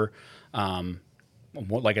 whatever.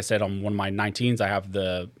 Like I said, on one of my 19s, I have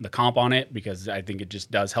the comp on it because I think it just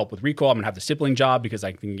does help with recoil. I'm going to have the stippling job because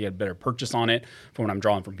I can get a better purchase on it for when I'm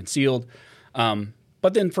drawing from concealed.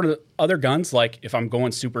 But then for the other guns, like if I'm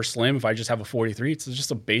going super slim, if I just have a 43, it's just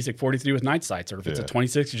a basic 43 with night sights. Or if it's a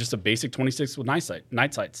 26, it's just a basic 26 with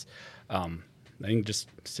night sights. I think just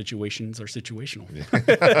situations are situational.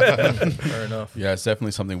 Fair enough. Yeah, it's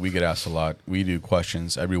definitely something we get asked a lot. We do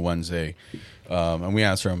questions every Wednesday, and we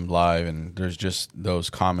answer them live. And there's just those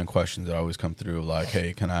common questions that always come through, like,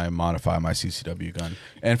 "Hey, can I modify my CCW gun?"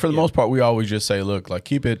 And for the most part, we always just say, "Look, like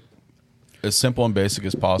keep it as simple and basic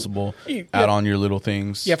as possible. Add on your little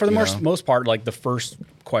things." Yeah, for the most part, like the first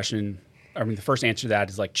answer to that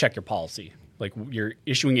is like check your policy. Like your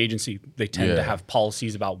issuing agency, they tend to have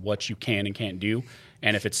policies about what you can and can't do.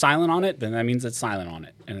 And if it's silent on it, then that means it's silent on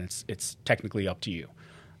it, and it's technically up to you.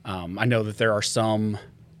 I know that there are some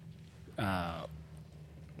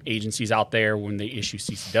agencies out there when they issue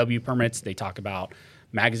CCW permits, they talk about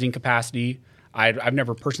magazine capacity. I've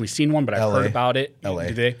never personally seen one, but I've heard about it. LA.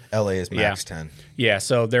 Do they? LA is max 10. Yeah,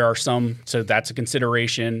 so there are some, so that's a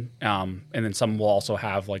consideration. And then some will also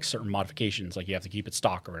have like certain modifications, like you have to keep it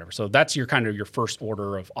stock or whatever. So that's your kind of your first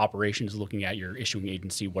order of operations, looking at your issuing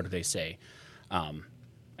agency. What do they say? And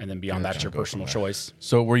then beyond that, it's your personal choice.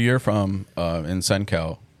 So where you're from in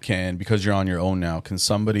SenCal, because you're on your own now, can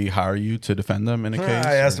somebody hire you to defend them in a case?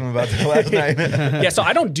 I asked him about that last night. Yeah, so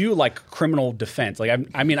I don't do like criminal defense. Like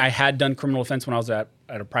I had done criminal defense when I was at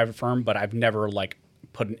a private firm, but I've never like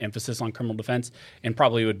put an emphasis on criminal defense, and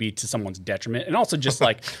probably would be to someone's detriment, and also just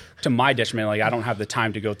like to my detriment. Like I don't have the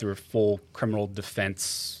time to go through a full criminal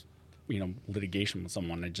defense, litigation with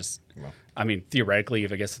someone. Theoretically,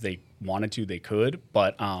 if they wanted to, they could,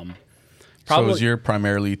 but probably. So is your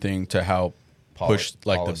primarily thing to help push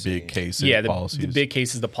like policy. The big cases, policies? The big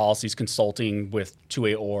cases, the policies, consulting with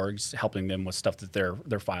 2A orgs, helping them with stuff that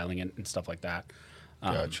they're filing and stuff like that.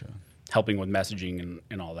 Gotcha. Helping with messaging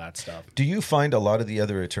and all that stuff. Do you find a lot of the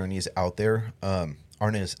other attorneys out there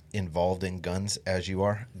aren't as involved in guns as you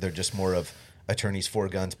are? They're just more of attorneys for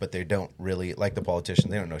guns, but they don't really, like the politician,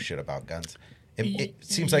 they don't know shit about guns. It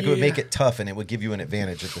seems like it would make it tough, and it would give you an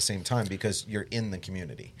advantage at the same time because you're in the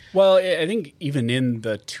community. Well, I think even in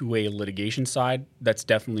the 2A litigation side, that's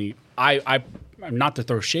definitely I'm not to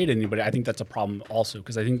throw shade at anybody. I think that's a problem also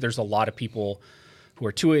because I think there's a lot of people who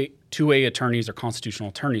are 2A attorneys or constitutional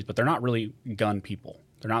attorneys, but they're not really gun people.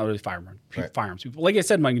 They're not really firearms people. Like I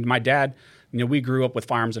said, my dad, we grew up with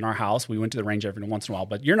firearms in our house. We went to the range every once in a while,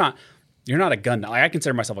 but you're not a gun nut. Like, I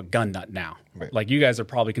consider myself a gun nut now. Right. Like you guys are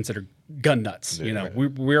probably considered gun nuts. Yeah,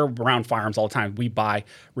 we're around firearms all the time. We buy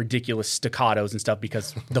ridiculous staccatos and stuff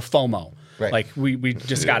because the FOMO. Right. Like we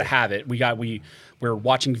just got to have it. We're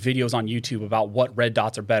watching videos on YouTube about what red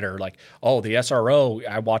dots are better. Like, the SRO.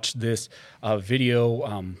 I watched this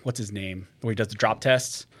video. What's his name? Where he does the drop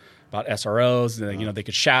tests about SROs. And, they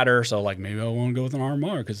could shatter. So like maybe I want to go with an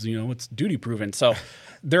RMR because it's duty proven. So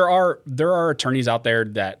there are attorneys out there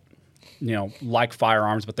that like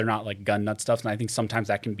firearms, but they're not like gun nut stuff. And I think sometimes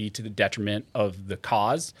that can be to the detriment of the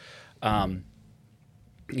cause. And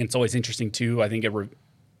it's always interesting too. I think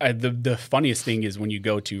the funniest thing is when you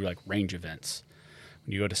go to like range events,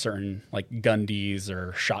 when you go to certain like Gundies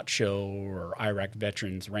or SHOT Show or Iraq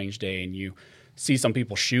Veterans Range Day, and you see some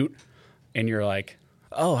people shoot, and you're like,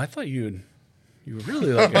 oh, I thought you were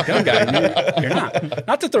really like a gun guy. You're not.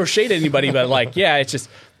 Not to throw shade at anybody, but like, yeah, it's just.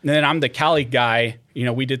 And then I'm the Cali guy.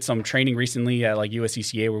 We did some training recently at like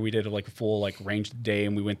USCCA where we did like a full like range day,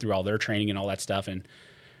 and we went through all their training and all that stuff. And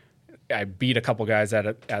I beat a couple guys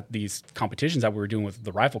at these competitions that we were doing with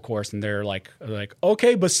the rifle course, and they're like,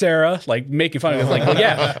 okay, Becerra, like making fun of me. Like, well,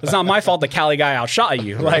 yeah, it's not my fault the Cali guy outshot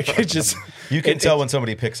you. Like, it's just you can tell when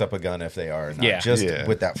somebody picks up a gun if they are, not just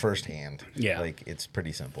with that first hand. Yeah, like it's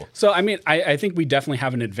pretty simple. So I think we definitely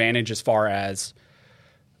have an advantage as far as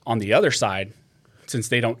on the other side, since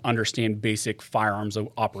they don't understand basic firearms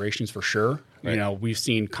operations for sure. Right. We've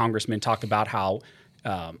seen congressmen talk about how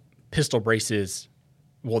pistol braces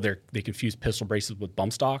they confuse pistol braces with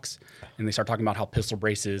bump stocks, and they start talking about how pistol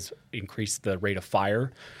braces increase the rate of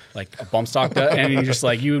fire, like a bump stock does, and you're just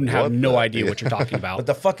like, you have no idea what you're talking about. But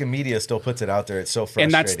the fucking media still puts it out there. It's so frustrating.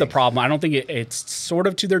 And that's the problem. I don't think it's sort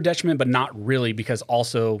of to their detriment, but not really, because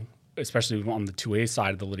also, especially on the 2A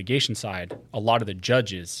side of the litigation side, a lot of the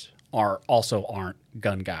judges aren't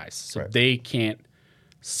gun guys, so they can't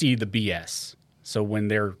see the BS. So when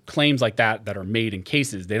there are claims like that are made in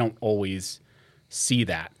cases, they don't always see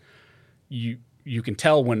that. You can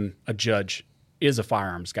tell when a judge is a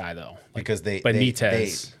firearms guy, though. Like because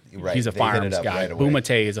Benitez, he's a firearms guy.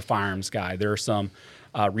 Bumate is a firearms guy. There are some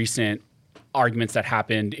recent arguments that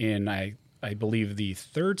happened in, I believe, the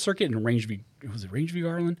Third Circuit in Range v.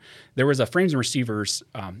 Garland? There was a frames and receivers,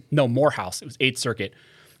 Morehouse. It was Eighth Circuit,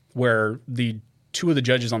 where the two of the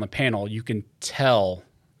judges on the panel, you can tell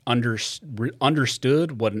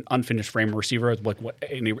understood what an unfinished frame receiver is, what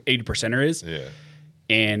an 80%er is. Yeah.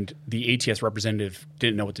 And the ATS representative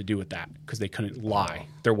didn't know what to do with that because they couldn't lie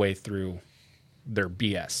their way through their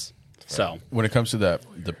BS. Right. So when it comes to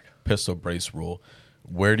the pistol brace rule,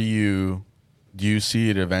 where do you see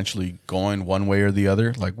it eventually going one way or the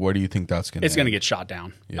other? Like, where do you think that's going to? It's going to get shot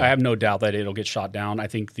down. Yeah. I have no doubt that it'll get shot down. I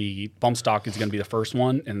think the bump stock is going to be the first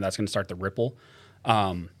one, and that's going to start the ripple.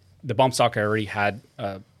 The bump stock already had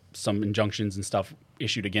some injunctions and stuff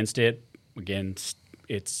issued against it. Again,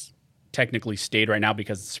 it's technically stayed right now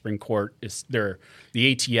because the Supreme Court is there.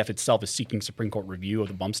 The ATF itself is seeking Supreme Court review of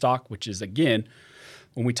the bump stock, which is, again,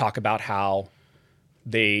 when we talk about how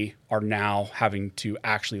they are now having to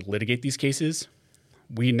actually litigate these cases.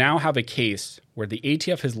 We now have a case where the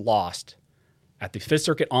ATF has lost at the Fifth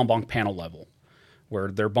Circuit en banc panel level, where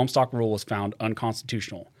their bump stock rule was found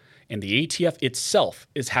unconstitutional. And the ATF itself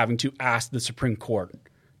is having to ask the Supreme Court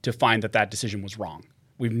to find that decision was wrong.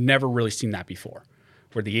 We've never really seen that before,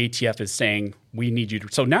 where the ATF is saying, we need you to.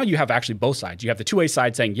 So now you have actually both sides. You have the 2A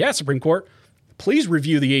side saying, yeah, Supreme Court, please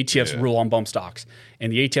review the ATF's rule on bump stocks.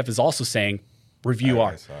 And the ATF is also saying, review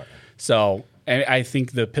ours. So I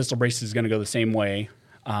think the pistol brace is going to go the same way.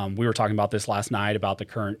 We were talking about this last night about the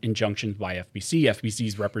current injunctions by FBC. FBC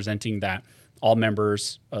is representing that all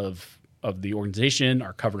members of the organization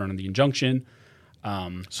are covered under the injunction.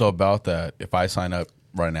 So about that, if I sign up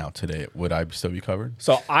right now today, would I still be covered?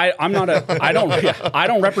 So I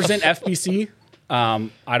don't represent FBC.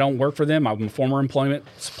 I don't work for them. I'm a former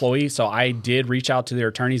employee. So I did reach out to their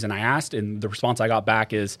attorneys and I asked, and the response I got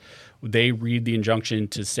back is they read the injunction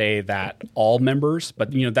to say that all members, but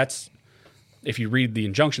that's, if you read the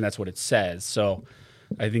injunction, that's what it says. So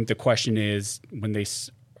I think the question is,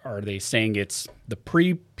 are they saying it's the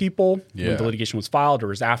pre-people when the litigation was filed,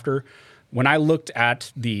 or is after? When I looked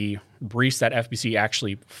at the briefs that FBC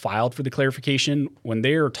actually filed for the clarification, when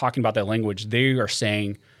they are talking about that language, they are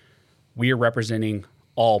saying we are representing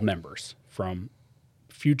all members from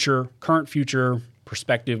current, future,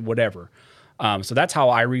 perspective, whatever. So that's how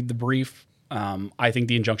I read the brief. I think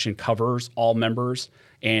the injunction covers all members,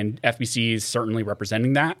 and FBC is certainly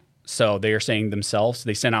representing that. So they are saying themselves.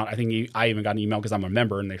 They sent out, I think I even got an email because I'm a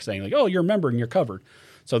member, and they're saying like, oh, you're a member and you're covered.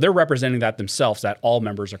 So they're representing that themselves, that all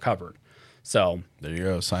members are covered. So there you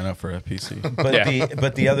go. Sign up for FPC.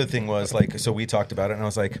 But the other thing was like, so we talked about it, and I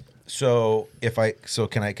was like,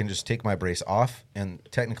 can I just take my brace off? And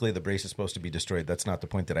technically, the brace is supposed to be destroyed. That's not the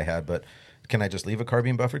point that I had. But can I just leave a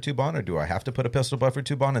carbine buffer tube on, or do I have to put a pistol buffer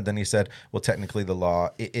tube on? And then he said, well, technically, the law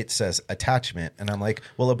it says attachment, and I'm like,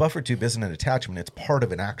 well, a buffer tube isn't an attachment. It's part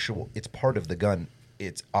of it's part of the gun.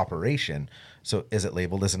 It's operation. So is it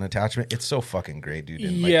labeled as an attachment? It's so fucking great, dude.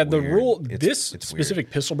 And the rule, this specific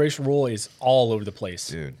weird. Pistol brace rule is all over the place,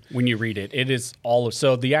 dude. When you read it, it is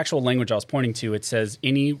so the actual language I was pointing to, it says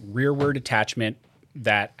any rearward attachment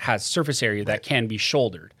that has surface area that can be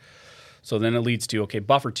shouldered. So then it leads to,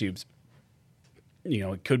 buffer tubes.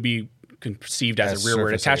 It could be conceived as a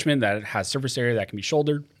rearward attachment that has surface area that can be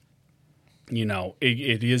shouldered.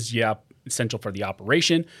 It is, essential for the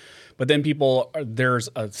operation. But then there's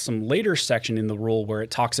some later section in the rule where it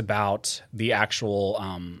talks about the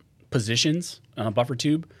actual positions on a buffer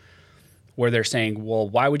tube, where they're saying, well,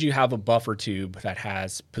 why would you have a buffer tube that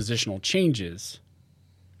has positional changes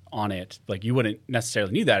on it? Like, you wouldn't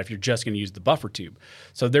necessarily need that if you're just going to use the buffer tube.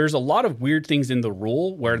 So there's a lot of weird things in the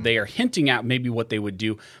rule where they are hinting at maybe what they would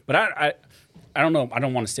do. But I don't know. I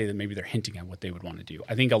don't want to say that maybe they're hinting at what they would want to do.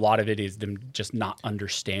 I think a lot of it is them just not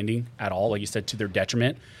understanding at all, like you said, to their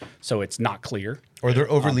detriment. So it's not clear. Or they're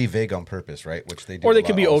overly vague on purpose, right? Which they do. Or they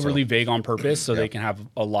could be overly vague on purpose, so they can have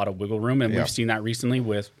a lot of wiggle room. And we've seen that recently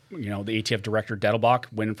with, the ATF director Dettelbach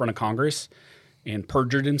went in front of Congress and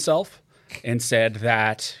perjured himself and said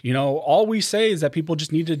that, all we say is that people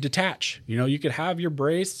just need to detach. You could have your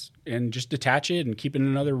brace and just detach it and keep it in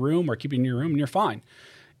another room or keep it in your room and you're fine.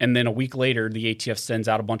 And then a week later, the ATF sends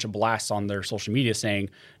out a bunch of blasts on their social media saying,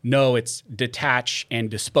 no, it's detach and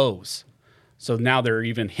dispose. So now they're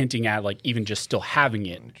even hinting at even just still having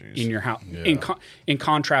it in your house, in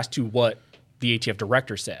contrast to what the ATF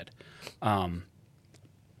director said.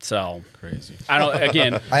 So crazy.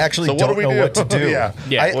 I actually don't know what to do.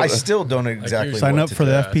 I still don't exactly sign what up to for do.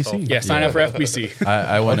 the FPC. Yeah, sign up for FBC.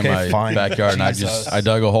 I went in my fine. backyard and I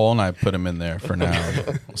dug a hole and I put him in there for now.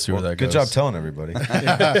 We'll see where that goes. Good job telling everybody.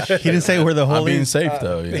 He didn't say where the hole I'm being is. safe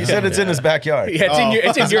though. He said it's in his backyard. Yeah,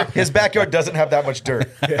 it's in your. His backyard doesn't have that much dirt.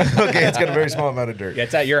 Okay, it's got a very small amount of dirt. Yeah,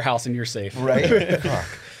 it's at your house and you're safe. Right? Fuck.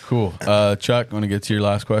 Cool. Chuck, want to get to your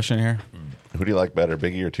last question here? Who do you like better,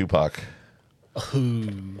 Biggie or Tupac?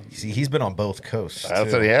 See, he's been on both coasts. I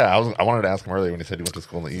said, yeah. I wanted to ask him earlier when he said he went to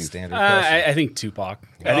school in the East. Standard question. I think Tupac.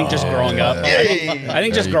 I think just growing up. I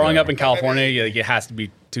think just growing up in California, it has to be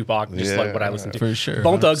Tupac. Just like what I listen to. For sure.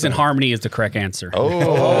 Bone Thugs and Harmony is the correct answer.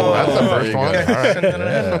 Oh, that's the first one. All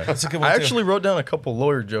right. That's a good one, I too. actually wrote down a couple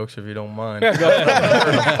lawyer jokes, if you don't mind. Yeah, go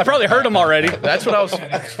ahead. I probably heard them already. That's what I was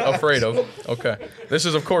afraid of. Okay. This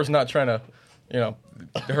is, of course, not trying to,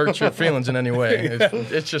 hurt your feelings in any way.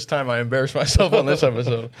 It's just time I embarrass myself on this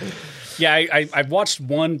episode. Yeah, I've watched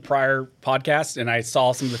one prior podcast, and I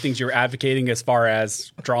saw some of the things you were advocating as far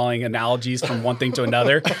as drawing analogies from one thing to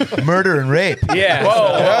another. Murder and rape. Yeah.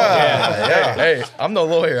 Whoa. Yeah. Hey, I'm no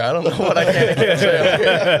lawyer. I don't know what I can and can't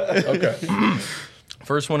say. Okay.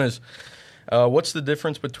 First one is, what's the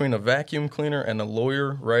difference between a vacuum cleaner and a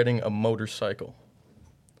lawyer riding a motorcycle?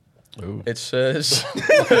 Ooh. It says,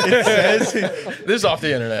 this is off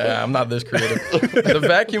the internet. I'm not this creative. The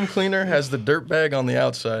vacuum cleaner has the dirt bag on the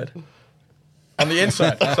outside. On the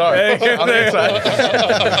inside. Sorry. On the inside.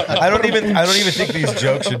 I don't even think these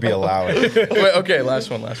jokes should be allowed. Wait, okay, last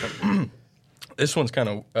one. This one's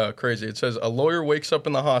kind of crazy. It says, a lawyer wakes up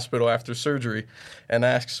in the hospital after surgery and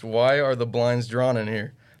asks, why are the blinds drawn in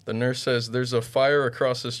here? The nurse says, there's a fire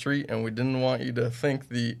across the street and we didn't want you to think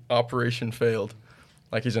the operation failed.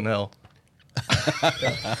 Like he's in hell.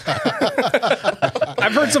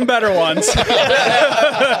 I've heard some better ones.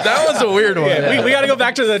 That was a weird one. Yeah, we got to go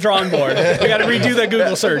back to the drawing board. We got to redo the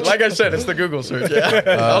Google search. Like I said, it's the Google search. Yeah.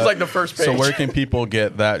 That was like the first page. So where can people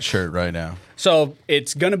get that shirt right now? So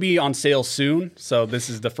it's going to be on sale soon. So this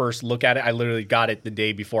is the first look at it. I literally got it the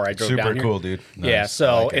day before I drove down here. Super cool, dude. Yeah, Nice.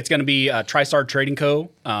 so Like it. it's going to be TriStar Trading Co.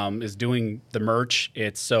 Is doing the merch.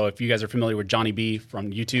 So if you guys are familiar with Johnny B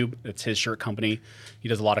from YouTube, it's his shirt company. He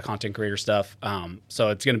does a lot of content creator stuff. So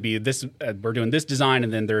it's going to be this. We're doing this design,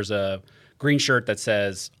 and then there's a green shirt that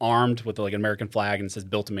says "Armed" with like an American flag, and it says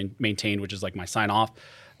 "Built and Maintained," which is like my sign off.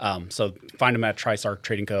 So find them at TriStar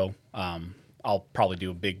Trading Co. I'll probably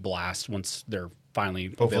do a big blast once they're finally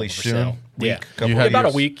Hopefully available for soon. sale. Yeah, You have about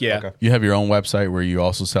yours- a week. Yeah. Okay. You have your own website where you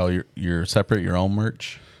also sell your own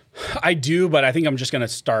merch? I do, but I think I'm just going to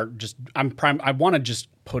start I want to just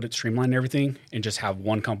put it streamline and everything and just have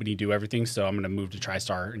one company do everything. So I'm going to move to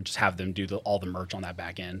TriStar and just have them do all the merch on that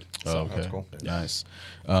back end. So Okay. That's cool. Nice.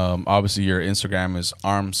 Obviously, your Instagram is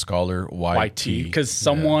ArmScholarYT. because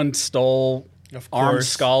someone stole Armed course.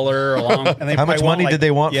 Scholar along. And they How much probably want, money did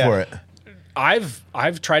they want for it? I've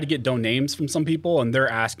tried to get names from some people, and they're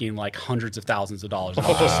asking like hundreds of thousands of dollars. And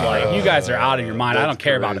I'm just like, you guys are out of your mind. I don't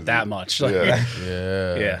care about it that much. Like,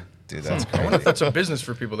 yeah. Dude, that's I wonder crazy. if that's a business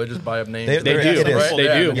for people. They just buy up names. They They It do. is. They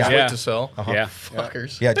do. and just Yeah. wait to sell. Yeah.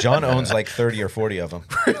 Fuckers. Yeah, John owns like 30 or 40 of them.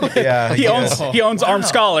 Yeah, He owns Armed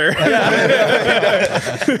Scholar. Damn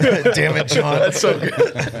it, John. That's so good.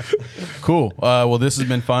 Cool. Well, this has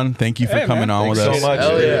been fun. Thank you for Hey, coming man. on with Thanks us. so much.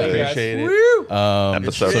 Hell yeah. Appreciate it.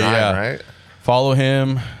 Episode 9, right? Follow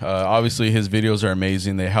him. Obviously, his videos are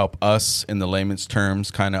amazing. They help us, in the layman's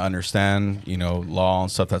terms, kind of understand, law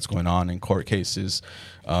and stuff that's going on in court cases.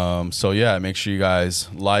 So yeah, make sure you guys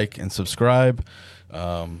like and subscribe.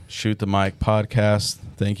 Shoot the Mic podcast.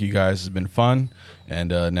 Thank you guys. It's been fun. And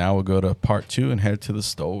now we'll go to part 2 and head to the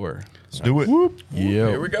store. Let's do it. Yeah.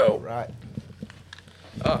 Here we go. Right.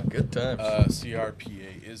 Ah, good times.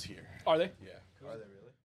 CRPA is here. Are they? Yeah.